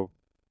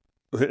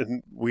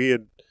and we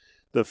had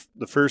the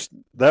first,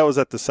 that was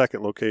at the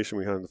second location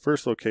we hunted. The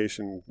first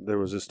location, there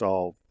was just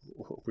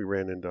we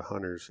ran into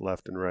hunters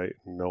left and right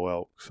and no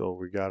elk. So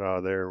we got out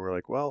of there and we're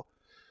like, well,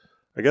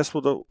 I guess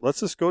let's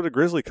just go to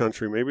grizzly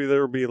country. Maybe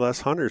there will be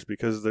less hunters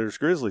because there's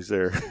grizzlies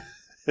there.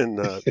 And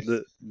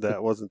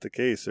that wasn't the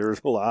case. There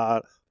was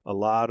a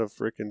lot of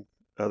freaking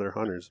other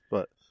hunters,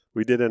 but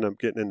we did end up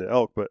getting into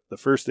elk. But the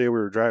first day we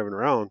were driving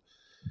around,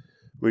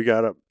 we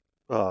got up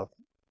a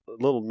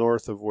little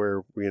north of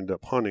where we ended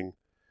up hunting,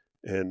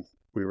 and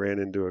we ran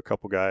into a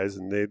couple guys,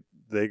 and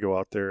they go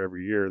out there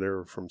every year. They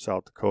were from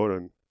South Dakota,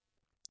 and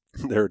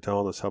they were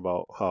telling us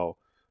about how,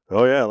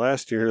 oh yeah,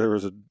 last year there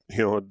was a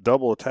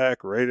double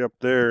attack right up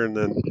there, and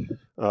then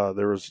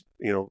there was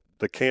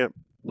the camp,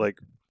 like,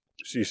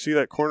 so you see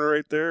that corner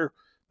right there?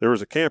 There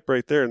was a camp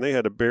right there, and they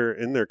had a bear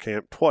in their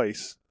camp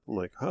twice. I'm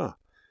like,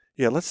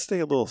 yeah, let's stay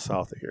a little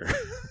south of here.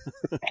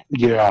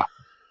 Yeah.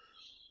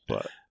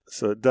 But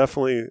so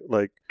definitely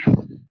like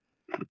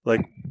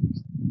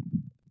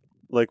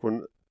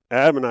when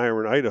Ab and I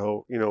were in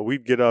Idaho,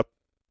 we'd get up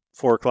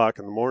 4 o'clock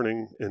in the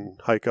morning and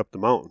hike up the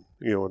mountain,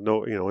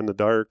 in the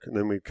dark, and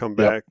then we'd come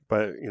back,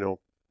 but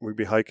we'd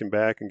be hiking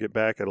back and get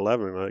back at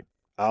 11, like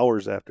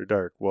hours after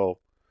dark. Well,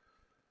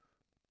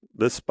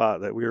 this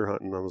spot that we were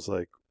hunting, I was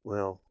like,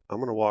 well, I'm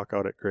going to walk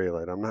out at gray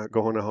light. I'm not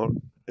going out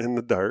in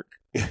the dark,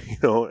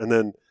 and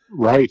then,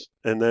 right.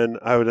 And then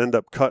I would end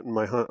up cutting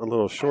my hunt a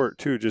little short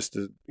too, just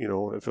to,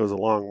 if it was a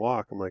long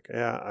walk. I'm like,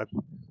 yeah,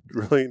 I'm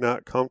really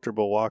not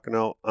comfortable walking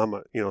out.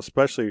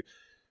 Especially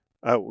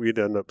we'd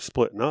end up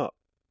splitting up.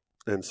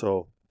 And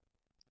so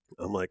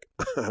I'm like,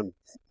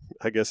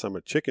 I guess I'm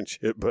a chicken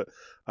shit, but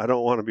I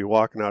don't want to be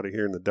walking out of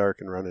here in the dark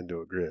and run into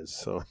a grizz.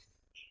 So,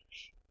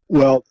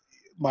 well,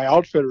 my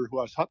outfitter who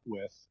I was hunting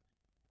with,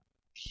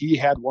 he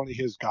had one of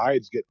his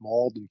guides get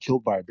mauled and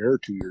killed by a bear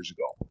 2 years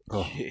ago.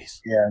 Oh,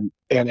 jeez.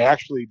 And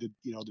actually,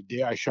 the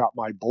day I shot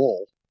my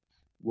bull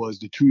was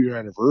the 2-year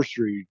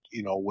anniversary.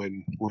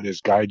 When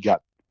his guide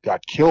got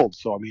killed.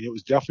 So I mean, it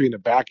was definitely in the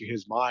back of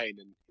his mind,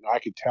 and I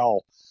could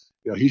tell,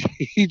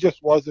 he just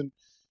wasn't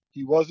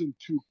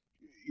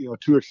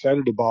too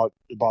excited about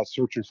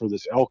searching for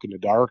this elk in the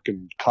dark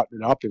and cutting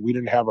it up. And we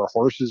didn't have our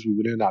horses. We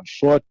went in on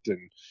foot, and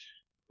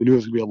we knew it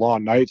was going to be a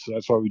long night, so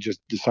that's why we just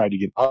decided to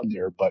get out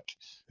there. But,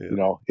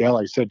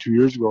 like I said, 2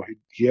 years ago,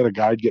 he had a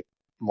guide get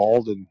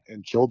mauled and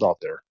killed out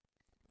there.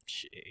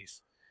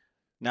 Jeez.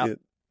 Now,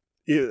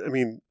 I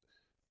mean,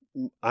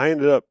 I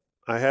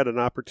had an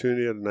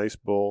opportunity at a nice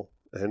bull.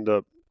 I ended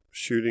up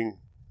shooting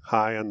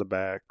high on the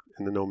back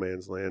in the no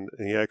man's land,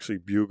 and he actually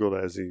bugled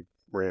as he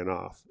ran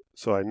off.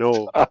 So I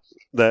know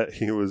that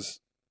he was,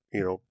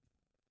 it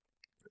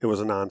was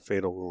a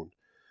non-fatal wound.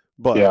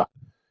 But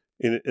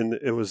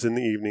it was in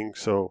the evening,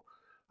 so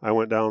I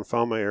went down,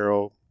 found my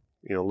arrow,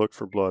 looked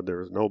for blood. There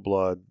was no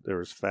blood. There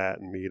was fat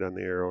and meat on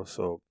the arrow.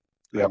 So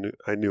Yep.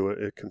 I knew it.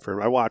 It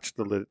confirmed. I watched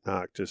the lid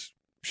knock just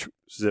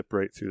zip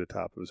right through the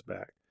top of his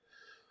back.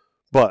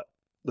 But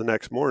the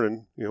next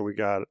morning,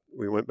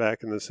 we went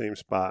back in the same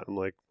spot. I'm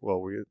like,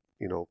 well,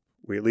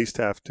 we at least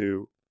have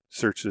to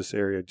search this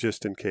area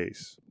just in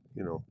case,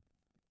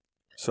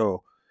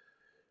 So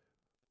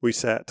we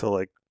sat till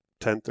like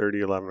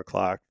 10:30, 11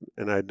 o'clock,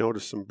 and I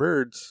noticed some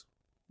birds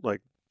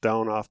like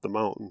down off the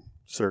mountain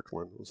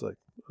circling. I was like,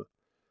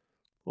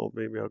 well,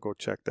 maybe I'll go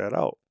check that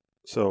out.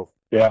 So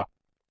yeah,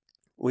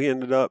 we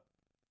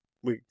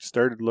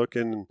started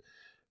looking, and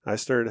I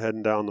started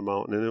heading down the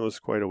mountain, and it was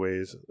quite a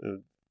ways.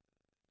 And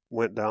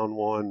went down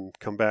one,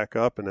 come back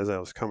up, and as I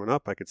was coming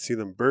up, I could see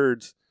them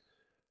birds,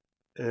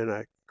 and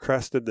I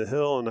crested the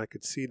hill, and I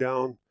could see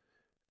down,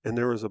 and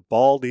there was a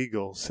bald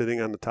eagle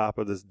sitting on the top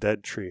of this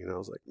dead tree, and I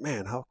was like,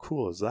 man, how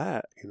cool is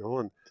that?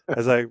 And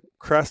as I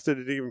crested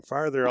it even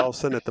farther, all of a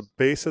sudden at the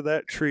base of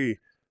that tree,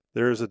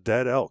 there was a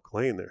dead elk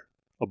laying there,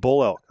 a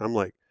bull elk. I'm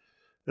like,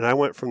 and I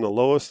went from the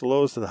lowest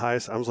to the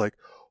highest. I was like,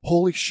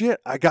 holy shit,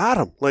 I got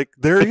him. Like,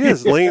 there he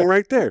is laying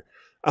right there.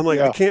 I'm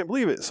like, I can't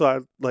believe it. So I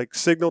like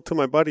signaled to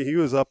my buddy. He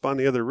was up on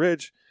the other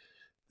ridge.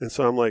 And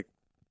so I'm like,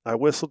 I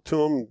whistled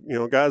to him,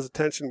 got his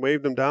attention,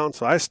 waved him down.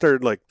 So I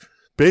started like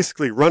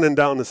basically running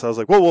down this. I was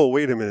like, whoa,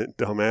 wait a minute,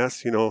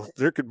 dumbass.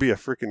 There could be a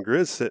freaking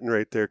grizz sitting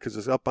right there because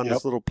it's up on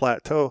this little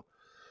plateau.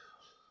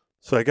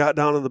 So I got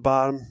down to the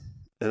bottom,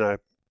 and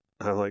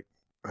I'm like,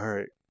 all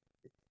right,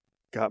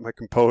 got my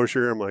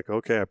composure. I'm like,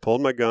 okay, I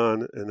pulled my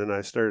gun, and then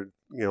I started,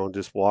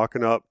 just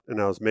walking up,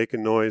 and I was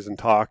making noise and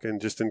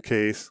talking just in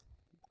case.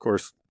 Of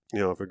course,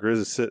 if a grizz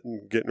is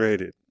sitting, getting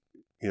ready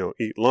to,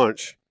 eat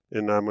lunch,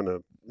 and I'm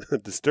going to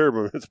disturb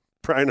him, it's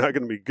probably not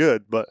going to be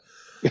good. But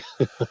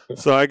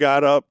so I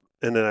got up,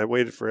 and then I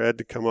waited for Ed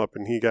to come up,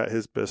 and he got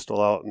his pistol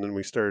out, and then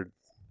we started,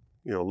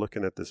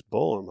 looking at this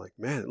bull. I'm like,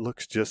 man, it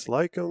looks just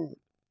like him.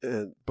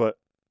 But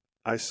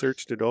I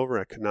searched it over.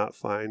 I could not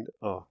find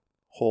a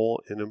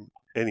hole in him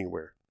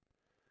anywhere.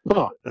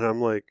 Huh. And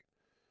I'm like,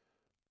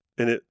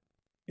 and it,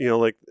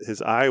 like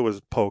his eye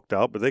was poked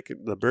out, but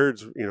the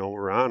birds,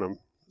 were on him.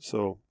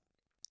 So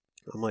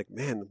I'm like,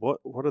 man, what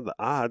are the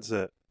odds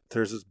that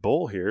there's this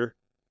bull here,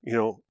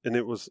 and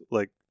it was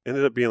like,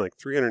 ended up being like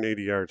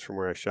 380 yards from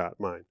where I shot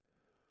mine.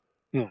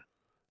 Yeah.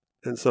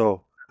 And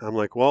so I'm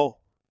like, well,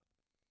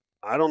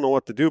 I don't know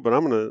what to do, but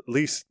I'm going to at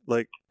least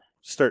like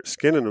start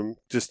skinning them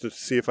just to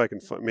see if I can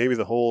find maybe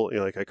the hole,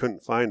 like I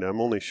couldn't find it. I'm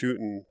only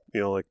shooting,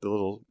 like the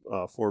little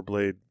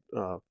 4-blade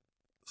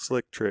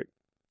slick trick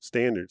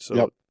standard.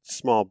 So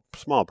small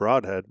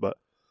broadhead, but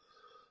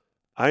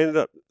I ended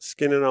up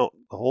skinning out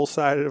the whole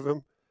side of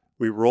him.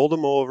 We rolled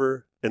him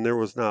over, and there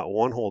was not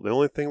one hole. The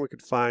only thing we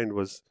could find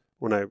was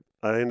when I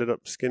ended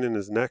up skinning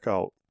his neck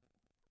out.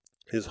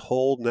 His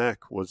whole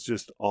neck was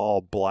just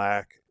all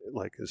black,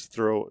 like his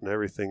throat and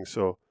everything.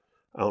 So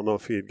I don't know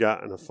if he had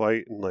gotten in a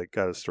fight and like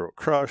got his throat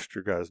crushed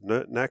or got his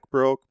neck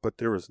broke, but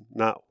there was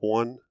not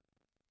one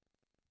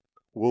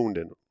wound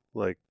in him,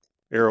 like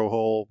arrow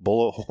hole,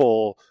 bullet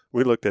hole.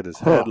 We looked at his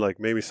head like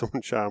maybe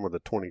someone shot him with a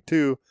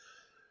 .22.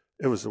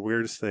 It was the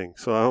weirdest thing.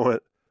 So I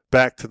went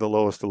back to the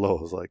lowest of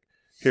lows. Like,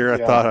 here I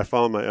thought I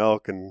found my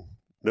elk, and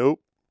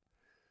nope.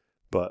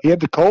 But he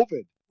had the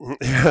COVID.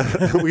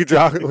 Yeah, we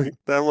dropped.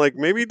 I'm like,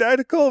 maybe he died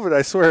of COVID.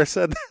 I swear I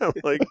said that. I'm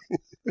like,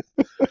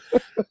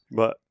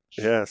 but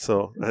yeah.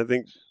 So I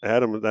think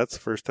Adam, that's the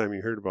first time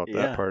you heard about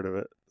that part of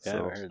it. Yeah,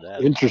 so. I heard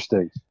that.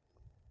 Interesting.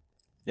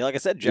 Yeah, like I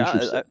said,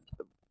 John.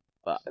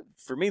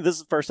 For me, this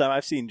is the first time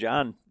I've seen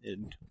John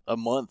in a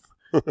month.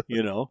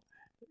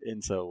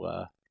 And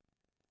so.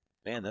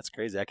 Man, that's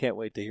crazy. I can't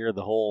wait to hear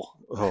the whole.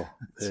 Oh,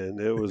 and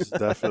it was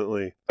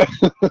definitely.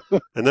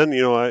 And then,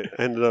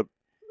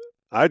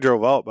 I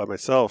drove out by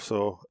myself.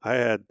 So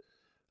I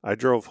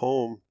drove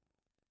home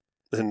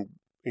and,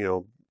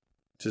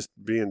 just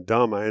being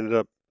dumb, I ended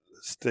up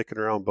sticking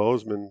around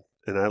Bozeman,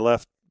 and I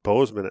left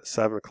Bozeman at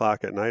 7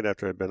 o'clock at night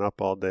after I'd been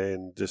up all day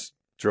and just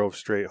drove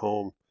straight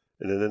home.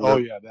 And it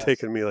ended up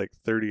taking me like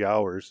 30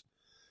 hours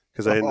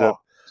because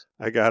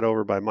I got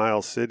over by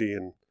Miles City,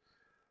 and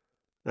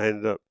I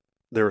ended up,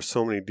 there were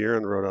so many deer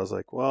on the road. I was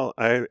like, well,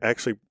 I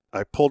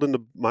pulled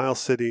into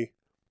Miles City,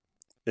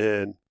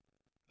 and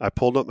I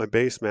pulled up my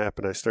Basemap,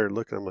 and I started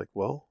looking. I'm like,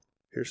 well,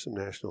 here's some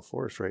national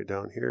forest right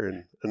down here.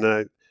 And then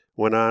I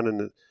went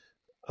on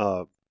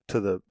to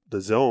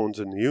the zones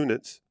and the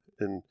units,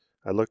 and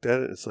I looked at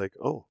it, and it's like,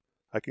 oh,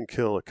 I can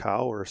kill a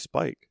cow or a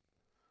spike.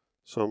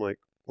 So I'm like,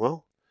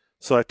 well,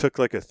 so I took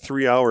like a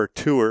 3-hour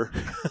tour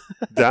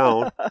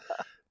down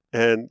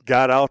and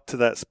got out to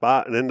that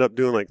spot and ended up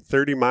doing like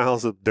 30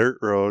 miles of dirt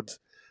roads,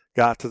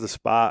 got to the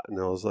spot, and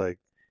I was like,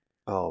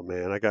 oh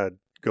man, I got to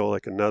go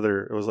like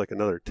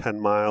another 10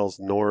 miles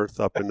north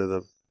up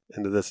into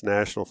this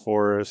national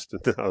forest.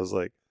 And I was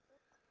like,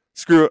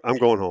 screw it, I'm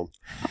going home.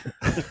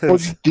 Well,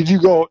 did you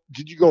go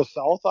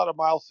south out of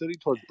Miles City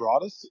towards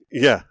Broadus?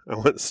 Yeah, I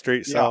went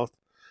straight south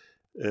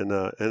and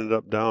ended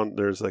up down.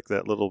 There's like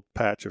that little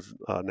patch of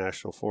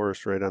national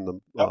forest right on the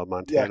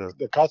Montana. Yeah,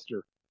 the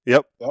Custer.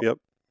 Yep.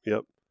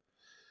 Yep.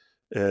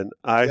 And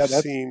I've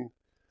seen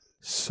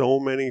so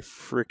many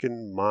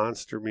freaking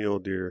monster mule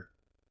deer.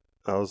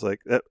 I was like,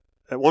 at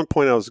one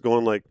point I was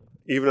going like,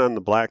 even on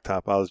the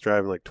blacktop, I was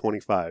driving like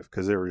 25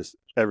 because they were just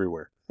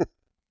everywhere.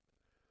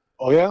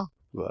 Oh yeah,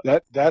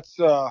 but, that's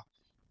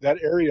that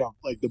area,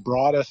 like the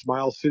broadest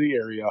Miles City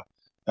area.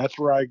 That's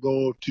where I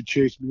go to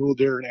chase mule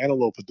deer and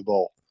antelope with the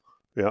bow.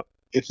 Yeah,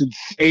 it's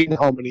insane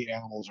how many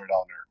animals are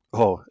down there.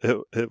 Oh,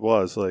 it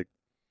was like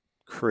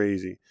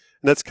crazy,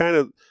 and that's kind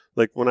of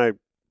like when I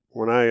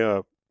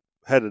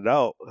headed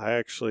out. I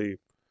actually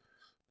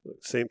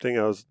same thing.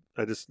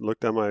 I just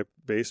looked on my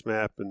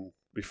Basemap, and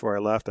before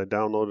I left, I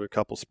downloaded a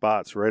couple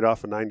spots right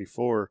off of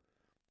 94,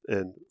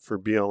 and for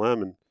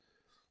BLM, and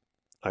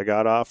I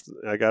got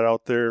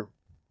out there,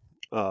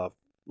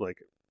 like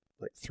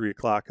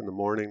 3:00 in the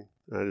morning,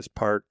 and I just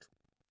parked,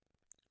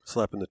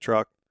 slept in the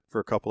truck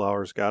for a couple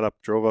hours, got up,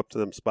 drove up to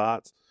them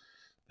spots,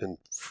 and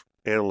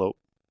antelope.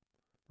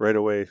 Right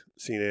away,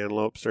 seen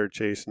antelope, started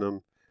chasing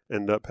them,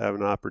 ended up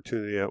having an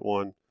opportunity at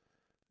one,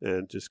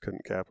 and just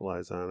couldn't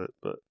capitalize on it.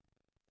 But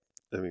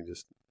I mean,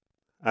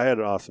 I had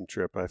an awesome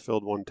trip. I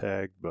filled one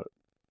tag, but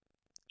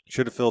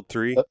should have filled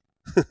 3.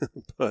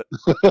 but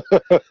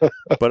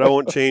I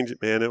won't change it,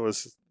 man. It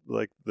was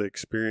like the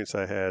experience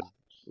I had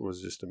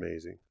was just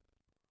amazing.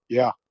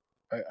 Yeah,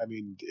 I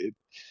mean,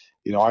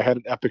 I had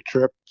an epic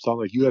trip. Sounds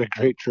like you had a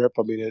great trip.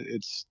 I mean,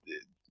 it's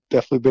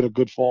definitely been a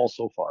good fall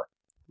so far.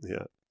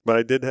 Yeah, but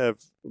I did have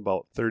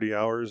about 30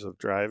 hours of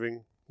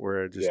driving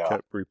where I just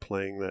kept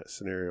replaying that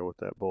scenario with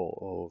that bull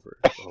over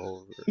and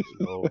over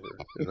and over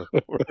and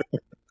over.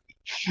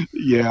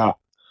 Yeah.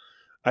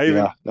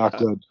 Not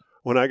good.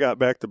 When I got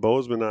back to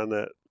Bozeman on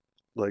that,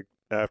 like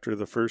after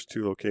the first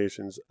 2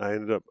 locations,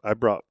 I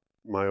brought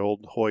my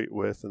old Hoyt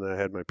with, and I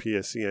had my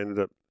PSC. I ended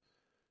up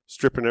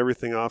stripping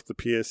everything off the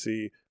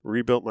PSC,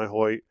 rebuilt my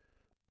Hoyt.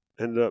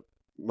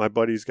 My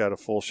buddy's got a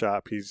full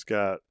shop. He's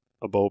got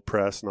a bow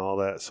press and all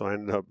that. So I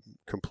ended up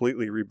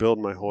completely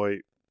rebuilding my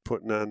Hoyt,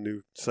 putting on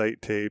new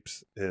sight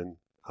tapes, and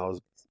I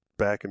was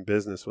back in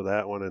business with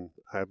that one. And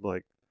I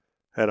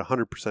had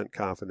 100%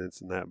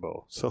 confidence in that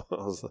bow. So I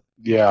was like,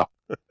 yeah.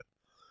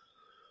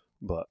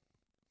 But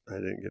I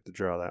didn't get to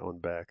draw that one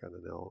back on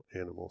an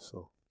animal.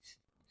 So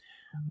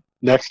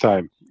next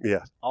time.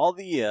 Yeah. All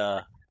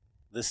the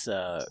this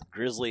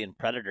grizzly and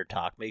predator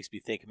talk makes me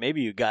think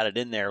maybe you got it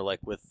in there,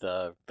 like with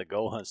the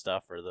go hunt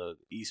stuff or the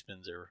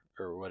Eastmans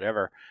or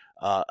whatever.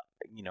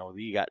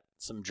 You got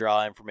some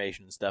draw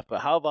information and stuff, but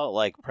how about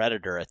like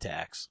predator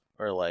attacks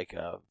or like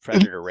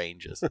predator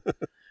ranges?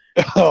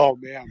 Oh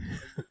man,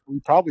 we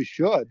probably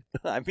should.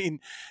 I mean,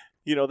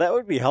 that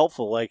would be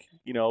helpful. Like,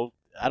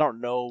 I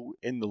don't know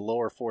in the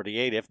lower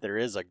 48 if there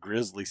is a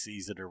grizzly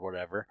season or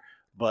whatever,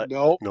 but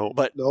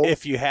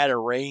if you had a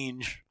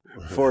range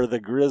for the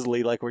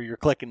grizzly, like where you're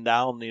clicking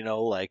down,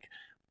 like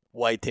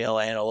whitetail,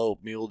 antelope,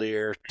 mule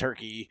deer,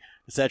 turkey,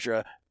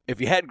 etc.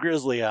 If you had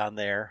grizzly on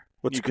there,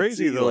 what's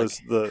crazy though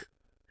is the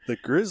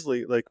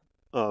grizzly. Like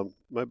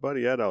my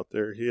buddy Ed out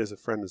there, he has a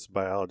friend that's a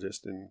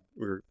biologist, and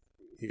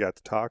he got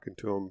to talking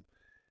to him.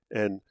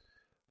 And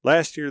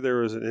last year there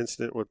was an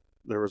incident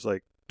there was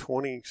like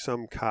 20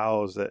 some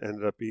cows that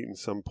ended up eating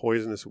some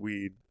poisonous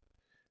weed,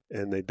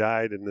 and they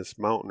died in this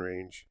mountain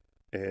range.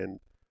 And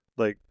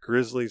like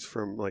grizzlies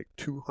from like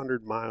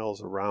 200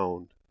 miles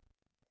around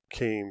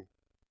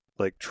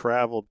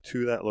traveled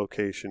to that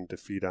location to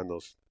feed on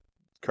those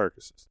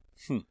carcasses.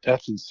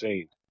 That's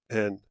insane.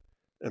 And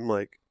I'm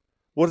like,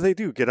 what do they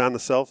do? Get on the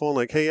cell phone?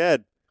 Like, hey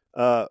Ed,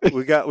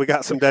 we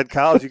got some dead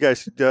cows. You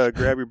guys should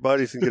grab your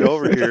buddies and get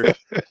over here.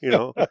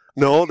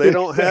 No, they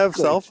don't have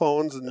cell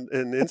phones and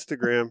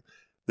Instagram.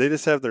 They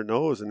just have their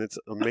nose, and it's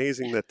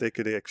amazing that they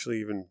could actually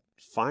even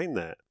find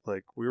that.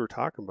 Like we were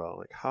talking about,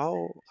 like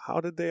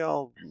how did they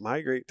all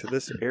migrate to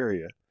this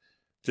area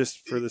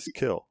just for this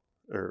kill?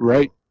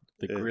 Right.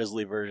 The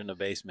grizzly version of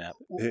Basemap.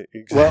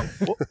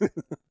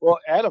 Well,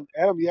 Adam,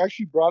 you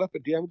actually brought up a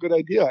damn good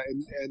idea,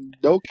 and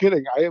no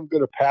kidding, I am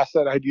going to pass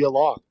that idea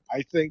along.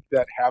 I think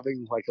that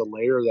having like a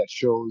layer that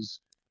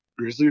shows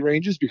grizzly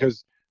ranges,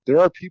 because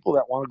there are people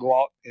that want to go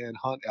out and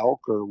hunt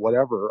elk or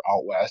whatever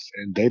out west,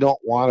 and they don't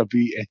want to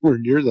be anywhere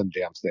near them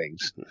damn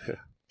things.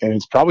 And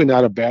it's probably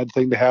not a bad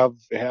thing to have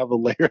a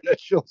layer that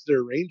shows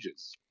their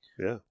ranges.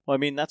 Yeah. Well, I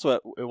mean, that's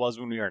what it was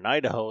when we were in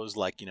Idaho. Is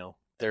like,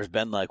 there's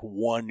been like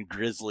one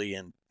grizzly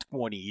in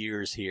 20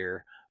 years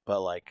here,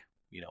 but like,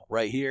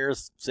 right here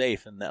is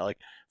safe. And that, like,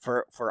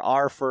 for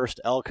our first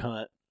elk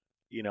hunt,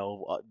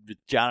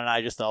 John and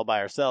I just all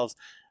by ourselves.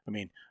 I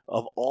mean,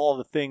 of all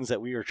the things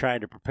that we were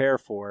trying to prepare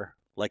for,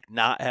 like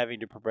not having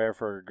to prepare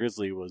for a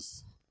grizzly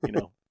was,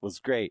 was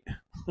great.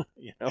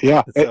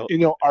 Yeah. So,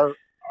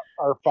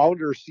 our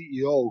founder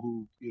CEO,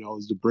 who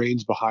is the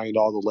brains behind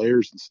all the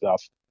layers and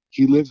stuff,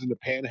 he lives in the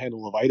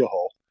panhandle of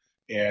Idaho,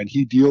 and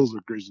he deals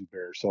with grizzly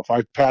bears. So if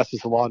I pass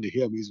this along to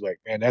him, he's like,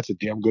 man, that's a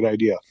damn good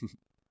idea.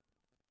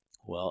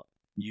 Well,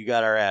 you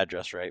got our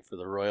address right for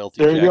the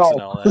royalty checks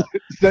and all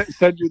that.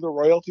 Send you the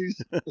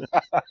royalties.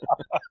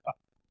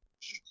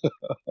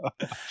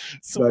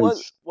 So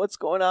nice. What's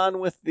going on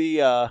with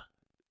the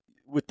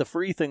with the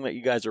free thing that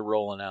you guys are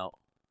rolling out?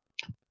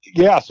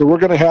 Yeah, so we're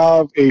going to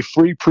have a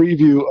free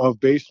preview of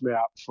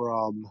Basemap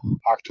from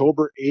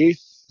October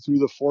 8th through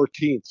the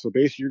 14th. So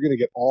basically, you're going to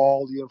get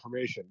all the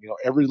information.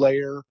 Every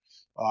layer.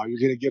 You're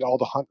going to get all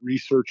the hunt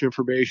research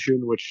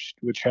information, which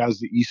has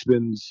the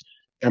Eastman's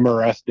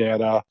MRS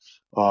data.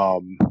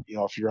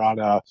 If you're on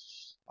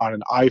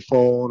an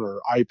iPhone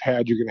or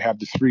iPad, you're going to have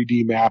the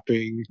 3D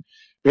mapping.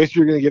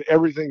 Basically, you're going to get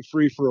everything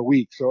free for a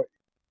week. So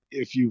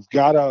if you've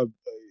got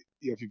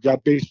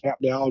Basemap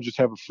now, just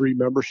have a free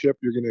membership.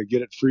 You're going to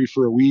get it free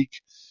for a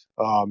week.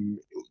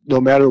 No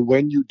matter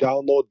when you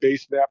download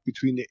Basemap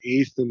between the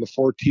 8th and the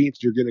 14th,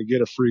 you're going to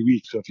get a free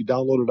week. So if you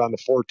download it on the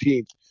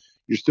 14th,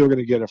 you're still going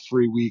to get a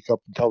free week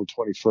up until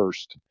the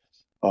 21st.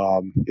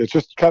 It's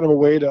just kind of a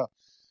way to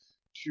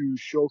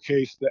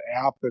showcase the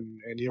app and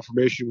the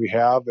information we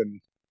have, and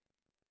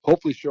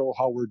hopefully show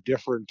how we're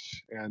different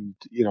and,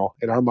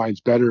 in our minds,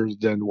 better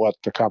than what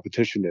the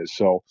competition is.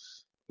 So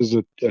this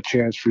is a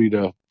chance for you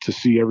to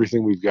see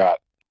everything we've got.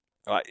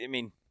 I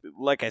mean,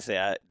 like I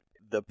say,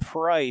 the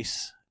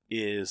price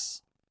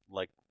is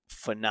like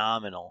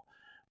phenomenal,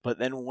 but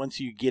then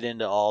once you get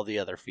into all the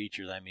other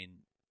features, I mean,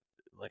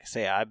 like I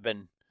say, I've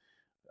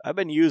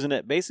been using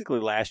it basically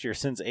last year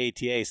since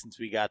ATA, since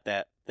we got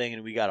that thing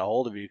and we got a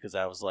hold of you, because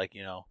I was like,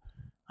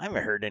 I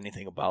haven't heard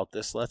anything about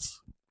this.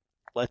 Let's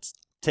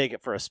take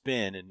it for a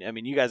spin. And I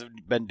mean, you guys have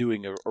been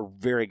doing a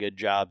very good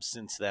job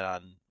since then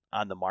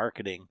on the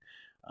marketing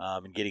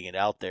and getting it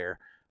out there.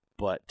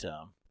 But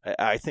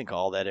I think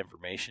all that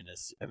information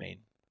is, I mean,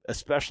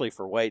 especially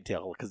for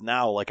whitetail, because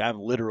now like I'm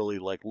literally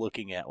like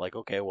looking at like,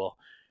 okay, well,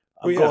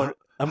 I'm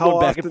going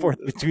back and forth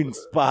between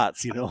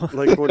spots,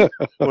 Like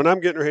when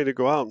I'm getting ready to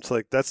go out, it's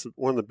like that's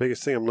one of the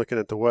biggest things. I'm looking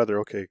at the weather.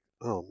 Okay,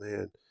 oh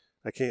man,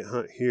 I can't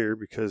hunt here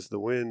because the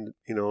wind,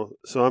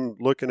 So I'm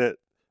looking at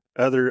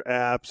other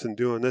apps and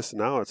doing this.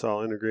 And now it's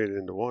all integrated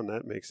into one.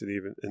 That makes it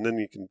even. And then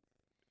you can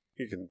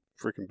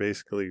freaking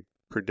basically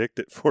predict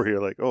it for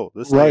you. Like, oh,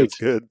 this stand's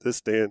good. This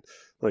stand,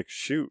 like,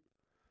 shoot,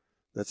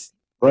 that's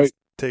right. That's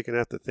taking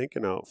out the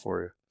thinking out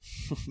for you.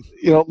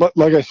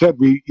 Like I said,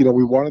 we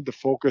wanted to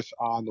focus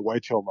on the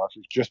whitetail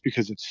market just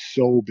because it's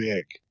so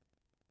big.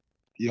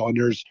 And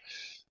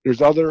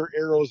there's other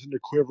arrows in the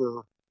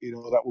quiver,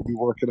 that we'll be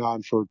working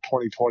on for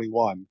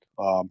 2021.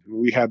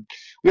 We had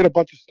a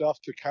bunch of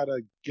stuff to kind of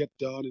get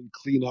done and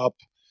clean up,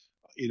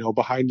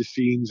 behind the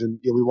scenes, and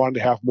we wanted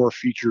to have more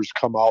features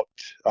come out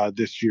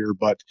this year.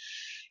 But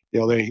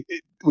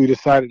we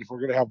decided if we're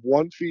going to have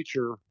one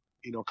feature,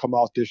 come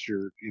out this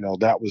year,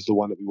 that was the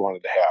one that we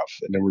wanted to have,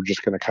 and then we're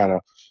just going to kind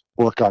of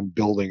work on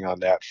building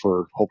on that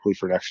for hopefully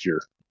for next year.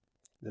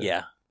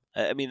 Yeah,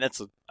 I mean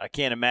I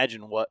can't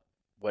imagine what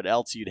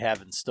else you'd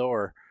have in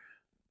store,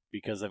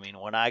 because I mean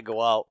when I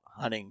go out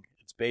hunting,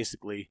 it's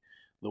basically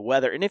the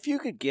weather, and if you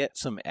could get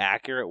some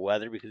accurate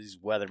weather, because these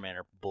weathermen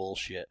are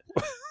bullshit.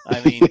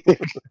 I mean,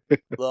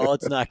 well,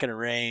 it's not going to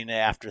rain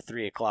after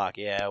 3:00.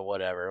 Yeah,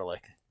 whatever.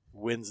 Like,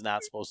 wind's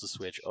not supposed to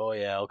switch. Oh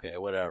yeah, okay,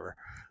 whatever.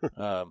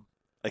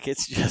 Like,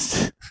 it's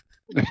just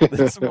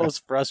it's the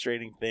most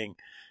frustrating thing,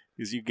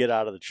 because you get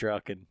out of the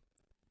truck and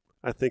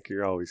I think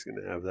you're always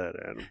going to have that,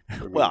 Adam. I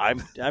mean, well,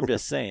 I'm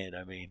just saying.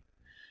 I mean,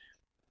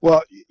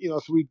 well,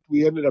 so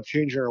we ended up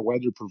changing our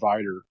weather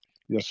provider.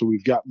 So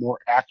we've got more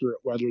accurate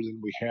weather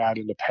than we had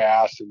in the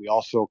past, and we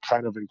also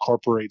kind of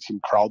incorporate some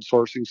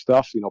crowdsourcing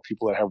stuff.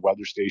 People that have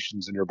weather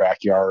stations in their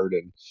backyard,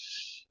 and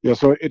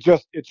so it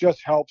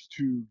just helps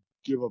to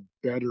give a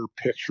better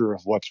picture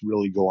of what's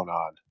really going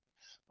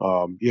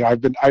on.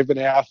 I've been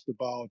asked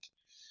about,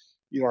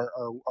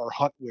 our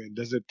Huntwind,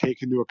 does it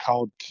take into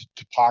account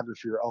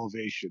topography or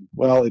elevation?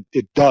 Well,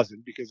 it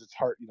doesn't, because it's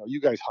hard.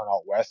 You guys hunt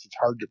out west. It's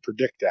hard to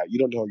predict that. You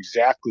don't know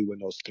exactly when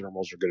those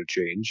thermals are going to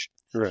change.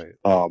 Right.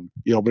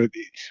 But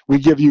we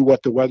give you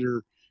what the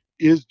weather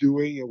is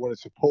doing and what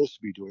it's supposed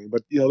to be doing.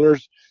 But,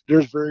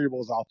 there's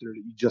variables out there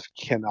that you just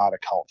cannot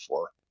account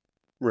for.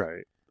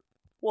 Right.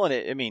 Well,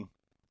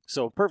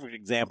 so a perfect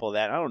example of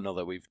that, I don't know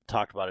that we've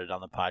talked about it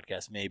on the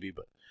podcast maybe,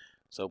 but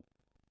so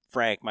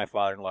Frank, my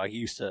father-in-law, he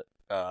used to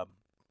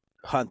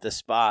hunt the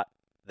spot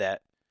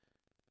that,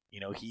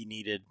 he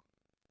needed,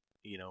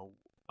 he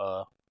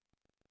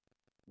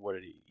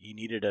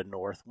needed a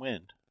north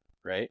wind,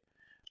 right?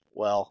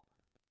 Well,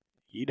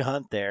 he'd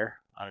hunt there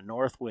on a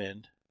north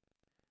wind,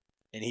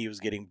 and he was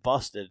getting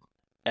busted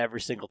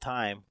every single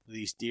time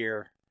these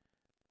deer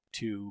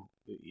to,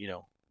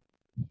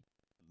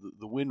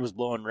 the wind was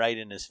blowing right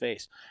in his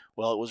face.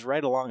 Well, it was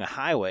right along a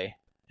highway,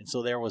 and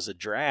so there was a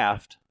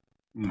draft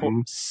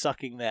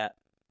sucking that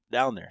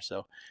down there.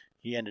 So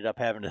he ended up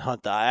having to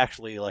hunt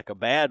actually like a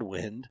bad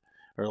wind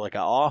or like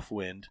an off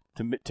wind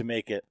to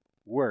make it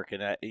work.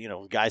 And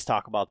guys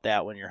talk about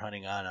that when you're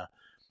hunting on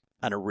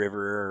a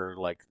river or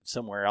like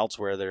somewhere else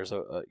where there's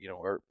a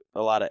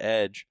lot of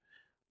edge,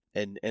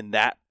 and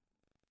that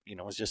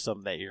is just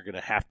something that you're going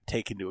to have to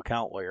take into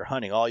account while you're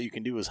hunting. All you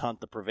can do is hunt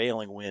the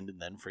prevailing wind,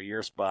 and then for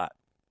your spot,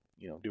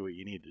 do what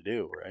you need to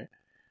do, right?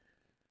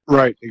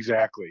 Right,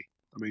 exactly.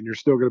 I mean, you're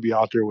still going to be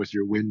out there with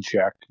your wind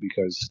check,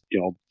 because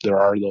there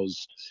are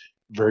those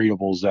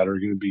variables that are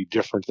going to be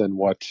different than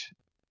what,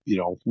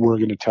 we're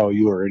going to tell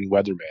you or any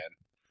weatherman.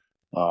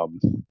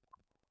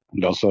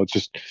 So it's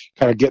just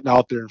kind of getting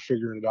out there and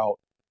figuring it out.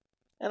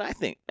 And I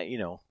think, I don't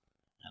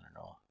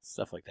know,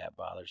 stuff like that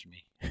bothers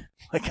me.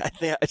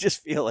 I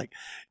just feel like,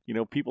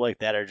 people like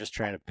that are just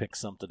trying to pick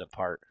something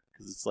apart,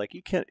 because it's like,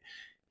 you can't,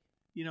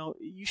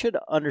 you should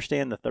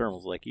understand the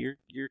thermals. Like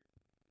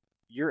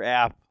your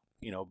app,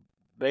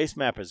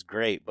 Basemap is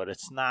great, but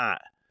it's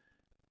not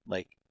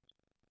like,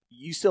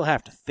 you still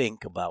have to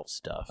think about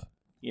stuff,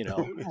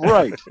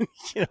 Right.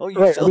 You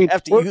right. still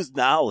have to use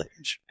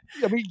knowledge.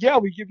 We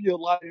give you a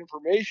lot of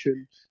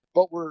information,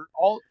 but we're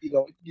all,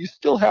 you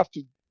still have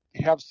to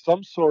have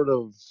some sort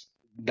of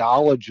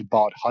knowledge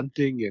about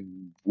hunting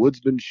and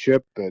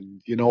woodsmanship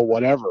and,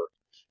 whatever.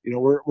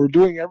 We're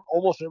doing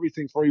almost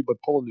everything for you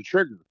but pulling the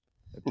trigger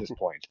at this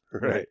point.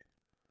 Right.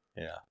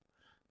 Yeah.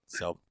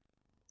 So,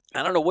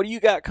 I don't know. What do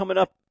you got coming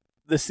up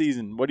this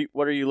season? What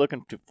are you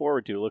looking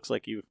forward to? It looks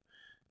like you've,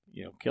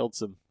 killed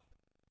some.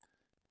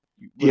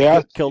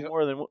 Yeah, killed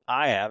more than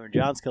I have, and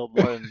John's killed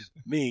more than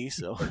me.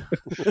 So,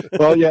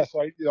 well, yeah.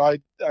 So I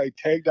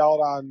tagged out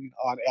on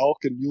elk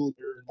and mule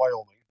deer in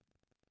Wyoming.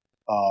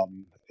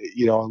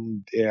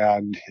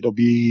 And it'll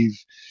be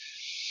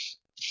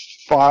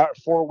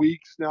 4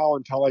 weeks now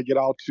until I get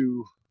out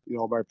to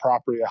my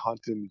property. I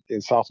hunt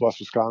in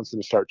Southwest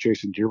Wisconsin to start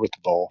chasing deer with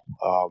the bow.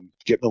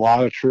 Getting a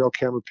lot of trail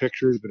camera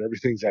pictures, but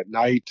everything's at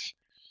night.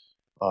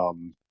 So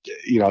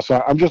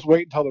I'm just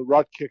waiting until the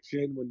rut kicks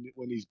in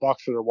when these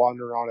bucks that are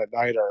wandering around at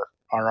night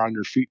are on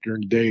their feet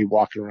during the day,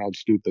 walking around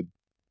stupid.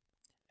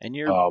 And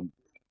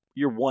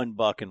you're one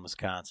buck in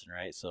Wisconsin,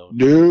 right? So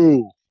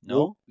no.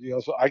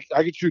 So I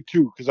can shoot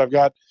 2 because I've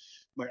got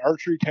my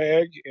archery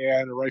tag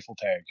and a rifle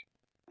tag.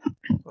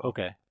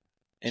 Okay.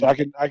 And so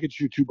I can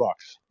shoot 2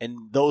 bucks. And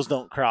those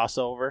don't cross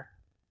over?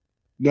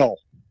 No.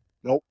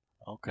 Nope.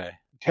 Okay.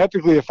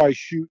 Technically, if I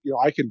shoot,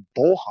 I can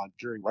bow hunt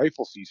during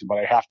rifle season, but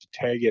I have to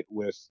tag it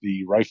with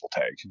the rifle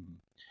tag.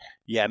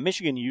 Yeah,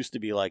 Michigan used to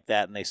be like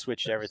that, and they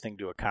switched everything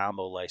to a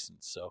combo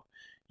license. So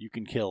you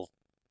can kill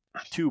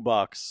 2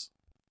 bucks,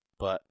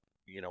 but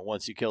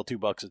once you kill 2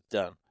 bucks, it's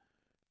done.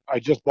 I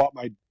just bought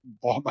my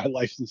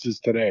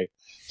licenses today,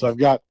 so I've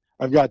got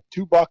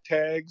 2 buck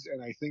tags,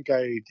 and I think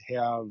I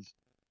have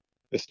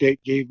the state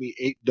gave me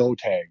 8 doe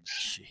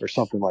tags. Jeez. Or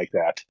something like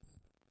that.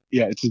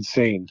 Yeah, it's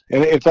insane.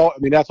 And it's all,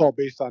 that's all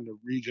based on the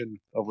region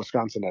of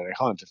Wisconsin that I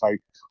hunt. If I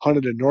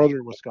hunted in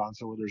northern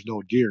Wisconsin where there's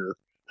no deer,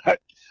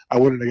 I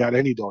wouldn't have got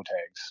any doe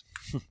tags.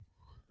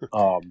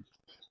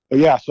 But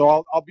yeah,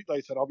 so I'll be, like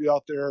I said, I'll be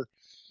out there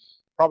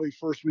probably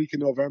first week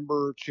in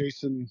November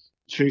chasing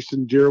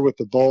deer with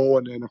the bow,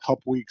 and then a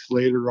couple weeks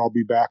later I'll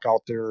be back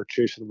out there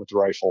chasing them with the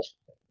rifle.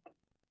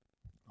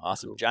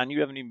 Awesome. John, you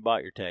haven't even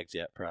bought your tags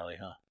yet, probably,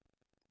 huh?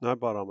 No, I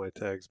bought all my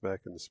tags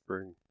back in the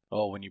spring.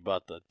 Oh, when you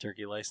bought the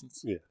turkey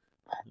license? Yeah.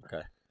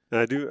 Okay. And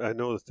I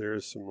know that there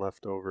is some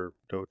leftover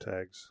doe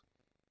tags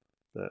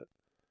that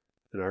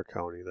in our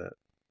county that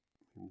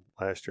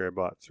last year I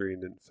bought 3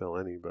 and didn't fill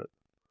any, but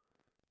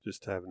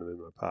just having them in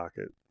my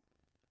pocket.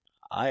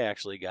 I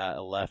actually got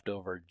a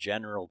leftover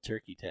general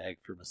turkey tag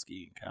for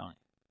Muskegon County.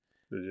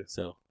 Did you?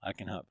 So I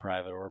can hunt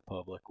private or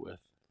public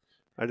with.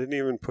 I didn't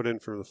even put in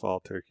for the fall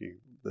turkey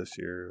this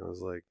year. I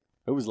was like,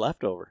 it was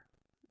leftover.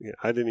 Yeah,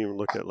 I didn't even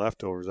look at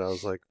leftovers. I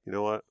was like, you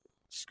know what?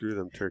 Screw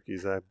them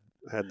turkeys. I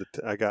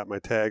got my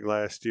tag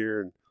last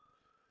year, and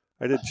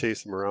I did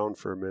chase them around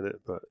for a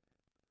minute, but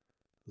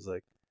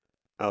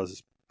I was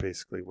just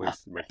basically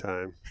wasting my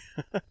time.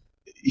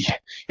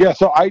 Yeah,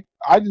 so I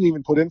didn't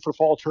even put in for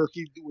fall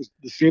turkey. It was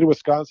the state of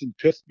Wisconsin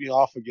pissed me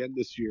off again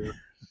this year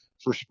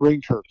for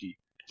spring turkey.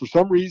 For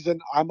some reason,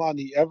 I'm on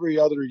the every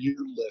other year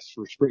list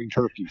for spring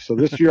turkey. So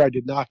this year I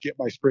did not get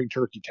my spring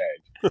turkey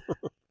tag.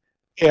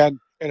 And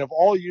of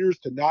all years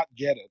to not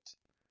get it,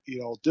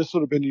 this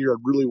would have been the year I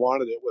really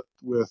wanted it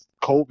with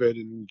COVID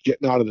and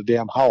getting out of the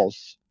damn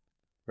house.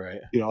 Right.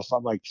 So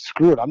I'm like,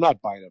 screw it. I'm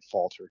not buying a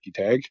fall turkey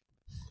tag.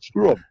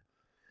 Screw them.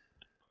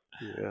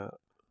 Yeah.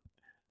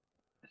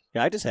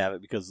 Yeah, I just have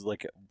it because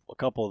like a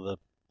couple of the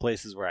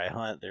places where I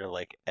hunt, they're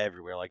like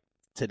everywhere. Like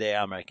today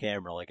on my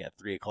camera, like at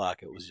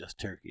 3:00, it was just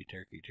turkey.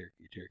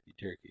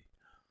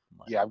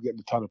 Like, yeah, I'm getting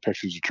a ton of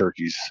pictures of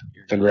turkeys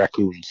and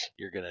raccoons.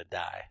 You're gonna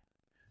die.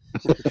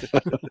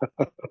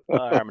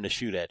 I'm gonna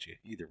shoot at you.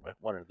 Either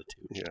one of the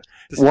two. Yeah,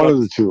 one of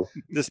the two.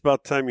 Just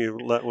about the time you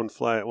let one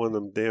fly at one of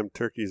them damn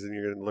turkeys, and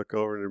you're gonna look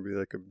over and there'll be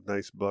like a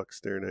nice buck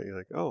staring at you,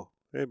 like, "Oh,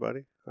 hey,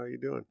 buddy, how you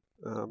doing?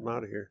 I'm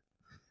out of here."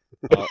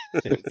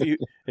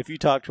 If you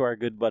talk to our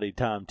good buddy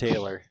Tom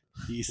Taylor,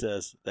 he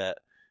says that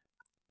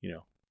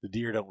the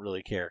deer don't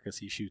really care because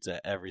he shoots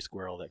at every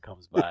squirrel that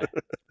comes by.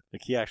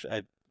 Like he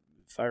actually,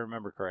 if I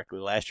remember correctly,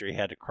 last year he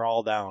had to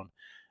crawl down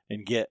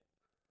and get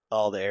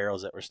all the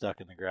arrows that were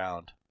stuck in the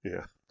ground.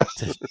 Yeah.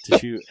 To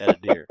shoot at a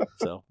deer.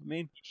 So what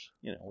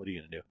are you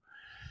gonna do?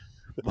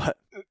 But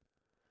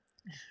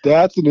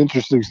that's an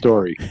interesting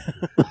story.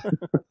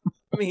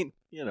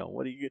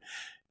 what do you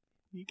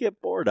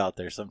get bored out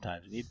there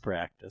sometimes. You need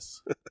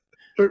practice.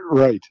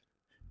 Right.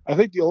 I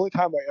think the only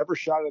time I ever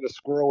shot at a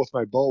squirrel with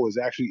my bow was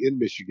actually in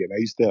Michigan. I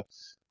used to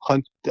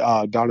hunt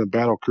down in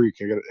Battle Creek.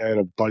 I had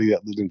a buddy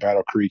that lived in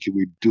Battle Creek, and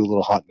we'd do a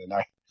little hunting. And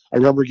I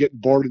remember getting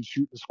bored and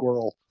shooting a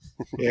squirrel,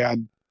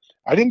 and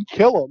I didn't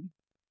kill him.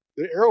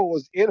 The arrow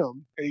was in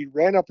him, and he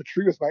ran up a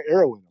tree with my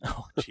arrow in him.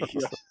 Oh,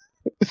 jeez.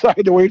 So I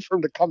had to wait for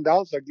him to come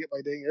down so I could get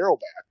my dang arrow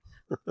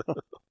back.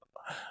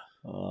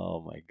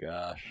 Oh, my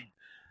gosh.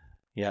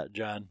 Yeah,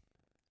 John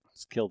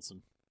has killed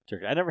some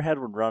turkey. I never had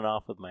one run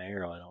off with my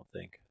arrow, I don't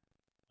think.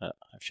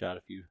 I've shot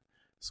a few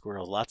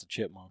squirrels, lots of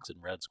chipmunks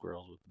and red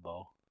squirrels with the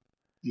bow.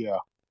 Yeah.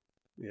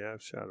 Yeah,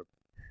 I've shot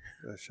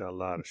a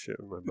lot of shit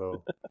with my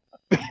bow.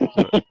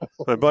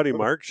 My buddy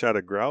Mark shot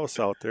a grouse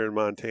out there in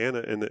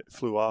Montana, and it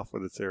flew off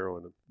with its arrow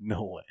in him.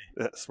 No way.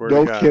 I swear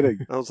No to God.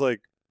 kidding. I was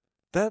like,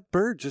 that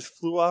bird just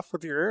flew off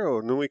with your arrow,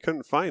 and then we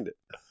couldn't find it.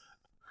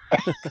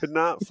 Could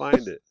not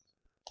find it.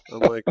 I'm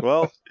like,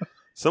 well,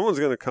 someone's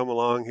going to come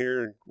along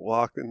here and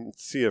walk and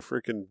see a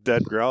freaking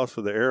dead grouse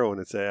with an arrow in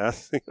its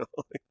ass. You know?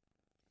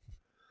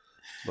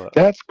 But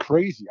That's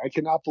crazy. I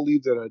cannot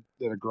believe that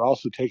a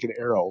grouse would take an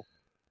arrow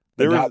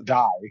and not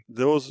die.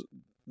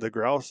 The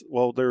grouse,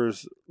 well,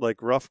 there's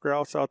like rough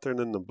grouse out there and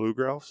then the blue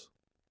grouse.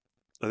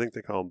 I think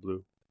they call them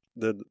blue.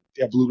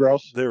 Blue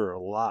grouse? There were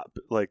a lot.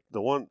 Like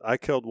I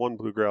killed one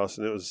blue grouse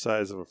and it was the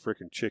size of a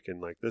freaking chicken.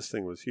 Like this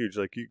thing was huge.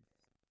 Like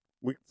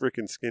we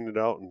freaking skinned it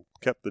out and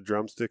kept the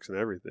drumsticks and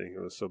everything.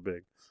 It was so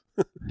big.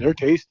 They're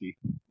tasty.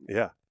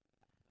 Yeah.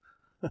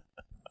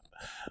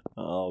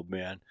 Oh,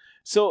 man.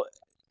 So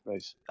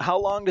Nice. how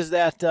long does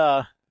that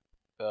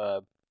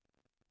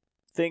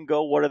thing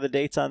go? What are the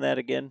dates on that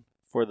again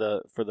for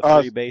the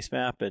free base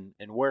map? And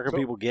where can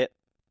people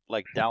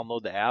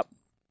download the app?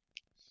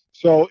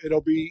 So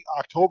it'll be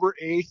October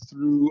 8th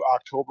through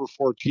October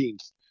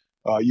 14th.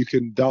 You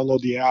can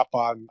download the app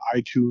on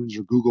iTunes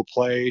or Google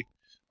Play.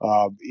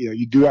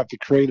 You do have to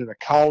create an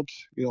account,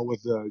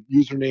 with a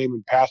username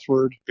and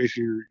password,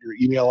 basically your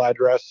email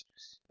address.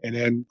 And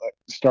then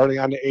starting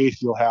on the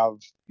 8th, you'll have,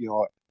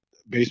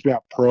 Basemap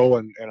Pro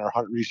and our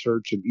hunt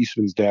research and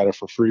Eastman's data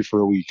for free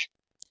for a week.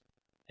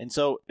 And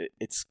so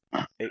it's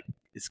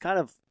kind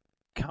of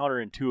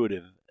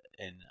counterintuitive,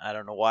 and I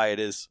don't know why it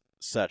is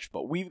such,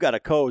 but we've got a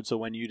code, so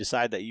when you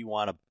decide that you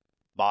want to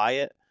buy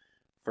it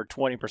for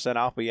 20%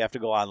 off, but you have to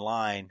go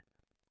online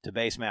to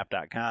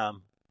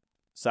basemap.com,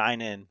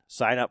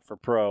 sign up for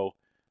Pro,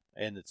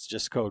 and it's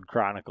just code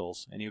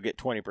Chronicles, and you get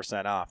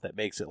 20% off. That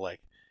makes it like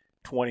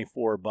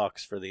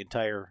 $24 for the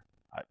entire.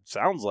 It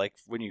sounds like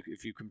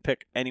if you can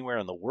pick anywhere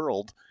in the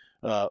world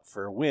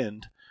for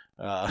wind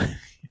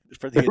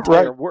for the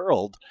entire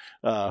world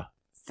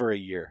for a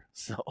year.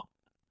 So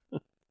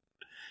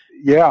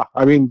yeah,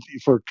 I mean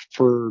for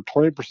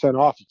 20%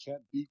 off, you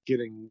can't beat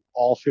getting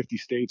all 50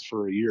 states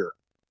for a year.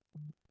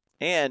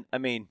 And I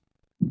mean,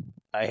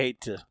 I hate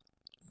to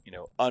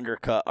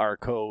undercut our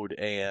code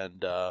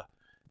and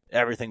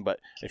everything,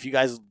 but if you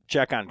guys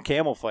check on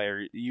Camel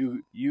Fire,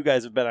 you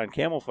guys have been on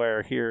Camel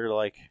Fire here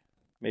like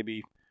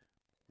maybe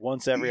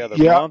once every other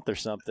month or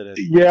something. And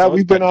yeah,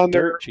 we've been on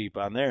dirt there cheap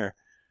on there.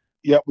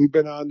 Yeah, we've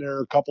been on there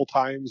a couple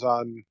times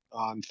on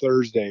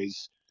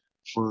Thursdays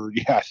for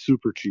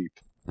super cheap.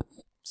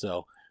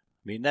 So,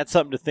 I mean, that's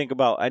something to think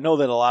about. I know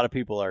that a lot of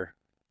people are,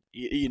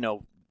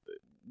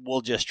 will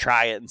just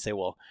try it and say,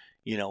 well,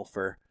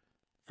 for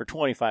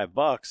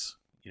 $25,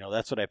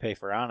 that's what I pay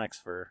for Onyx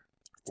for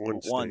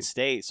one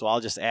state. So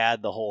I'll just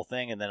add the whole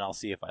thing and then I'll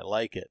see if I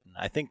like it. And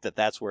I think that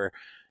that's where,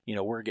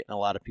 we're getting a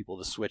lot of people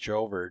to switch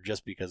over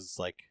just because it's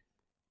like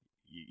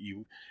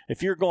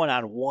if you're going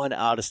on one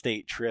out of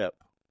state trip,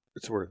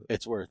 it's worth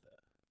it.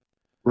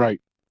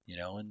 Right.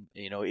 And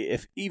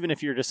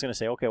if you're just going to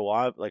say, okay,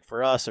 well, like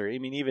for us, or I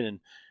mean, even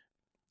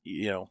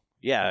in,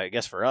 I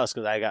guess for us,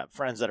 because I got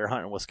friends that are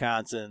hunting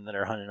Wisconsin, that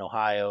are hunting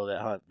Ohio,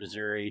 that hunt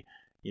Missouri,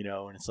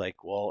 and it's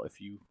like, well,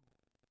 if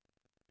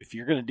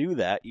you're going to do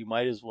that, you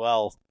might as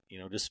well,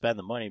 just spend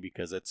the money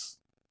because it's,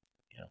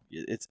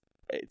 it's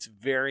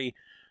very,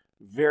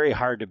 very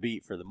hard to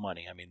beat for the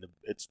money. I mean,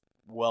 it's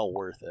well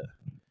worth it.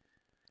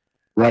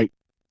 Right.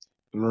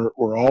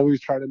 We're always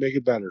trying to make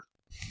it better.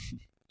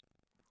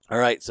 All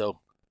right,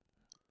 so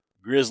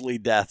grizzly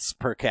deaths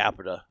per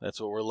capita. That's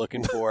what we're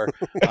looking for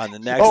on the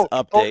next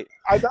update.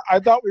 I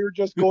thought we were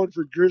just going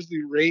for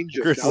grizzly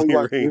ranges. Grizzly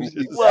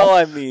ranges. Well,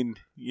 I mean,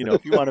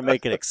 if you want to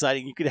make it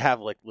exciting, you could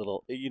have like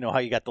little, how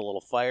you got the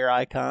little fire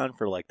icon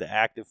for like the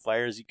active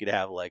fires. You could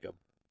have like a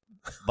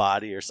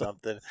body or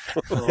something.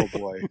 Oh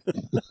boy.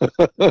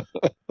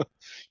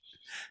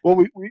 Well,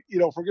 we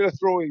if we're gonna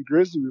throw in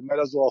grizzly, we might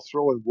as well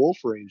throw in wolf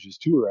ranges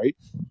too, right?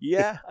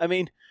 Yeah, I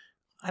mean,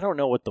 I don't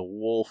know what the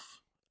wolf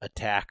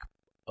attack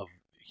of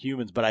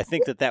humans, but I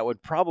think that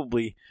would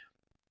probably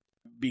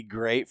be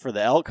great for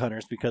the elk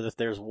hunters because if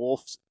there's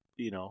wolves,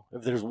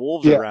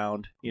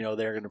 around,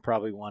 they're going to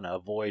probably want to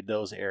avoid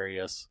those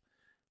areas.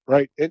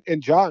 Right.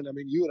 And John, I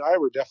mean, you and I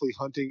were definitely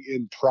hunting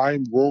in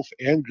prime wolf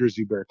and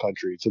grizzly bear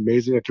country. It's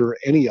amazing that there are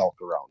any elk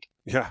around.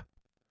 Yeah.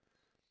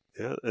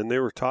 Yeah. And they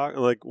were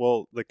talking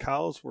the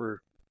cows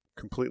were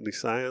completely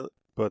silent,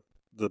 but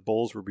the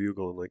bulls were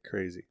bugling like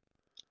crazy.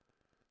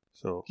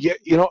 So yeah,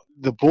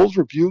 the bulls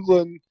were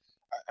bugling.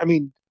 I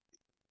mean,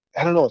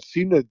 I don't know. It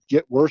seemed to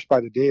get worse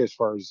by the day as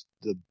far as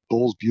the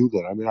bulls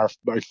bugling. I mean,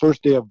 my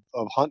first day of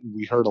hunting,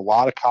 we heard a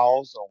lot of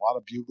cows and a lot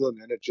of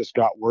bugling, and it just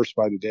got worse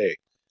by the day.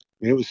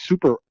 I mean, it was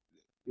super.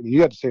 I mean,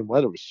 you had the same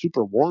weather. It was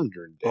super warm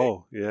during the day.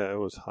 Oh yeah, it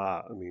was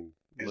hot. I mean,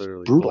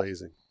 literally brutal.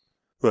 blazing.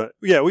 But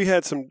yeah, we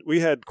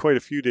had quite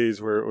a few days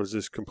where it was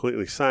just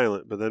completely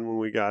silent. But then when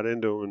we got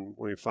into and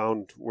we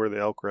found where the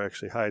elk were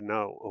actually hiding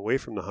out away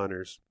from the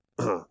hunters,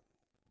 the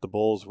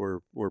bulls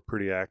were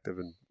pretty active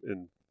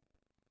in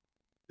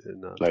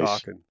Nice.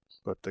 talking,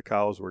 but the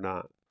cows were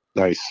not.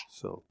 Nice.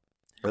 So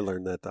I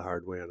learned that the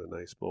hard way on a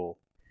nice bull.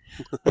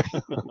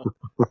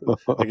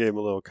 I gave him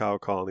a little cow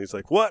call, and he's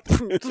like, "What?"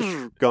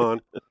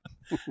 Gone.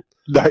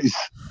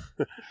 Nice.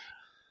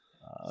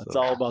 It's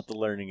all about the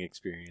learning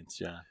experience,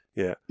 John.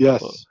 Yeah.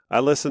 Yes. Well, I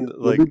listened.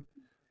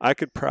 I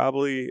could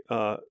probably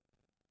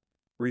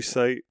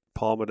recite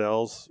Paul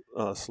Medell's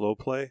slow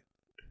play,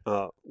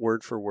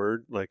 word for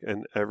word, like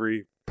in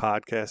every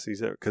podcast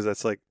he's ever, because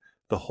that's like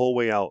the whole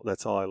way out.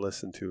 That's all I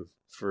listened to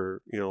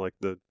for like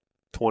the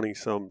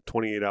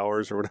 28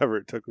 hours or whatever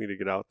it took me to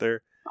get out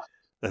there.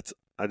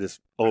 I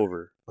just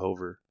over.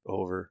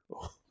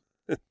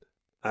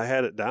 I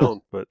had it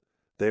down, but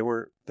they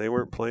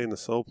weren't playing the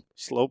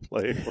slow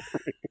play.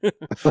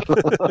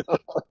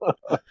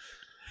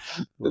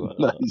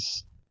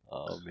 Nice.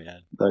 Oh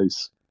man.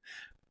 Nice.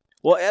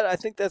 Well, Ed, I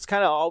think that's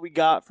kind of all we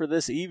got for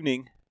this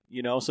evening.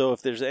 So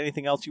if there's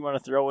anything else you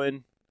want to throw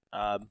in,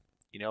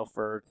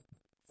 for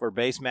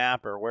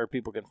Basemap or where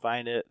people can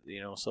find it,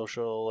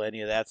 social,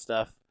 any of that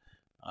stuff.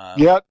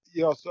 So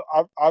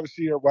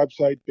obviously our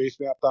website,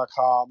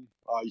 basemap.com.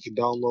 You can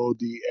download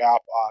the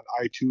app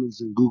on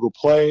iTunes and Google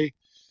Play.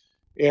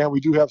 And we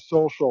do have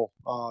social,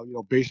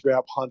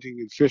 Basemap Hunting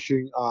and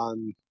Fishing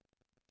on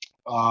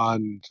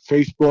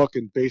Facebook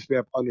and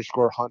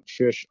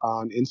Basemap_huntfish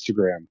on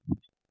Instagram.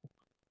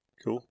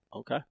 Cool.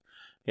 Okay.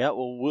 Yeah,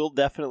 well, we'll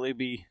definitely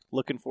be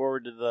looking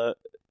forward to the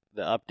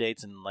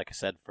updates. And like I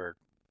said, for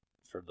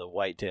the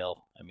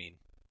whitetail, I mean,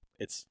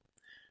 it's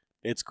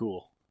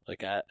cool.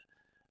 Like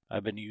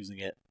I've been using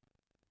it.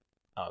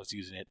 I was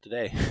using it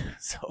today.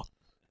 So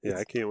yeah,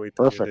 I can't wait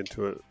to get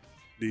into it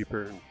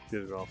deeper and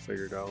get it all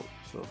figured out.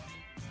 So,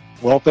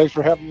 well, thanks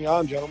for having me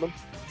on, gentlemen.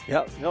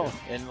 Yeah, no,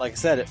 and like I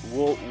said,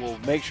 we'll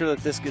make sure that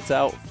this gets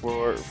out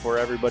for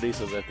everybody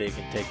so that they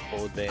can take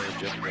full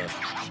advantage of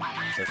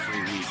the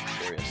free week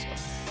for you. So.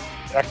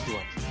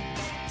 Excellent.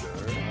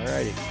 All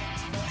righty.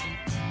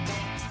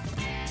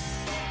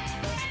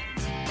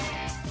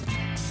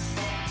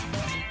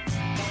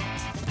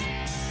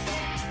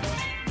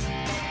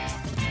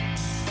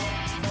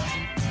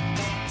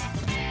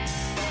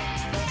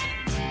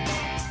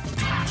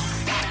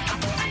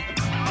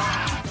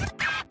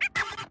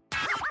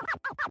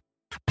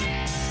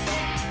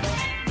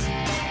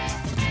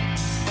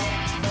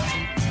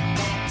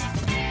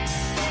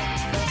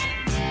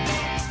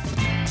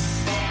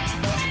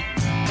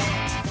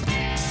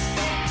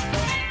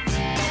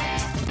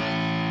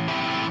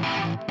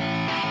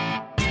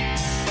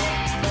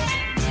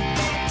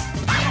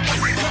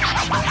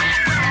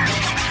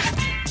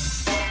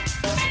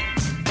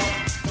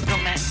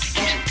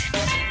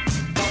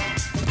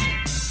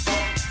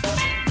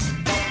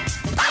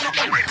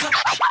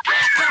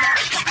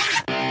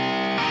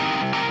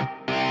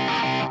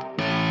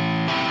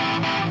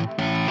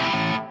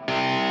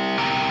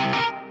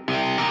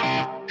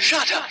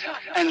 Shut up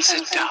and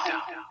sit down.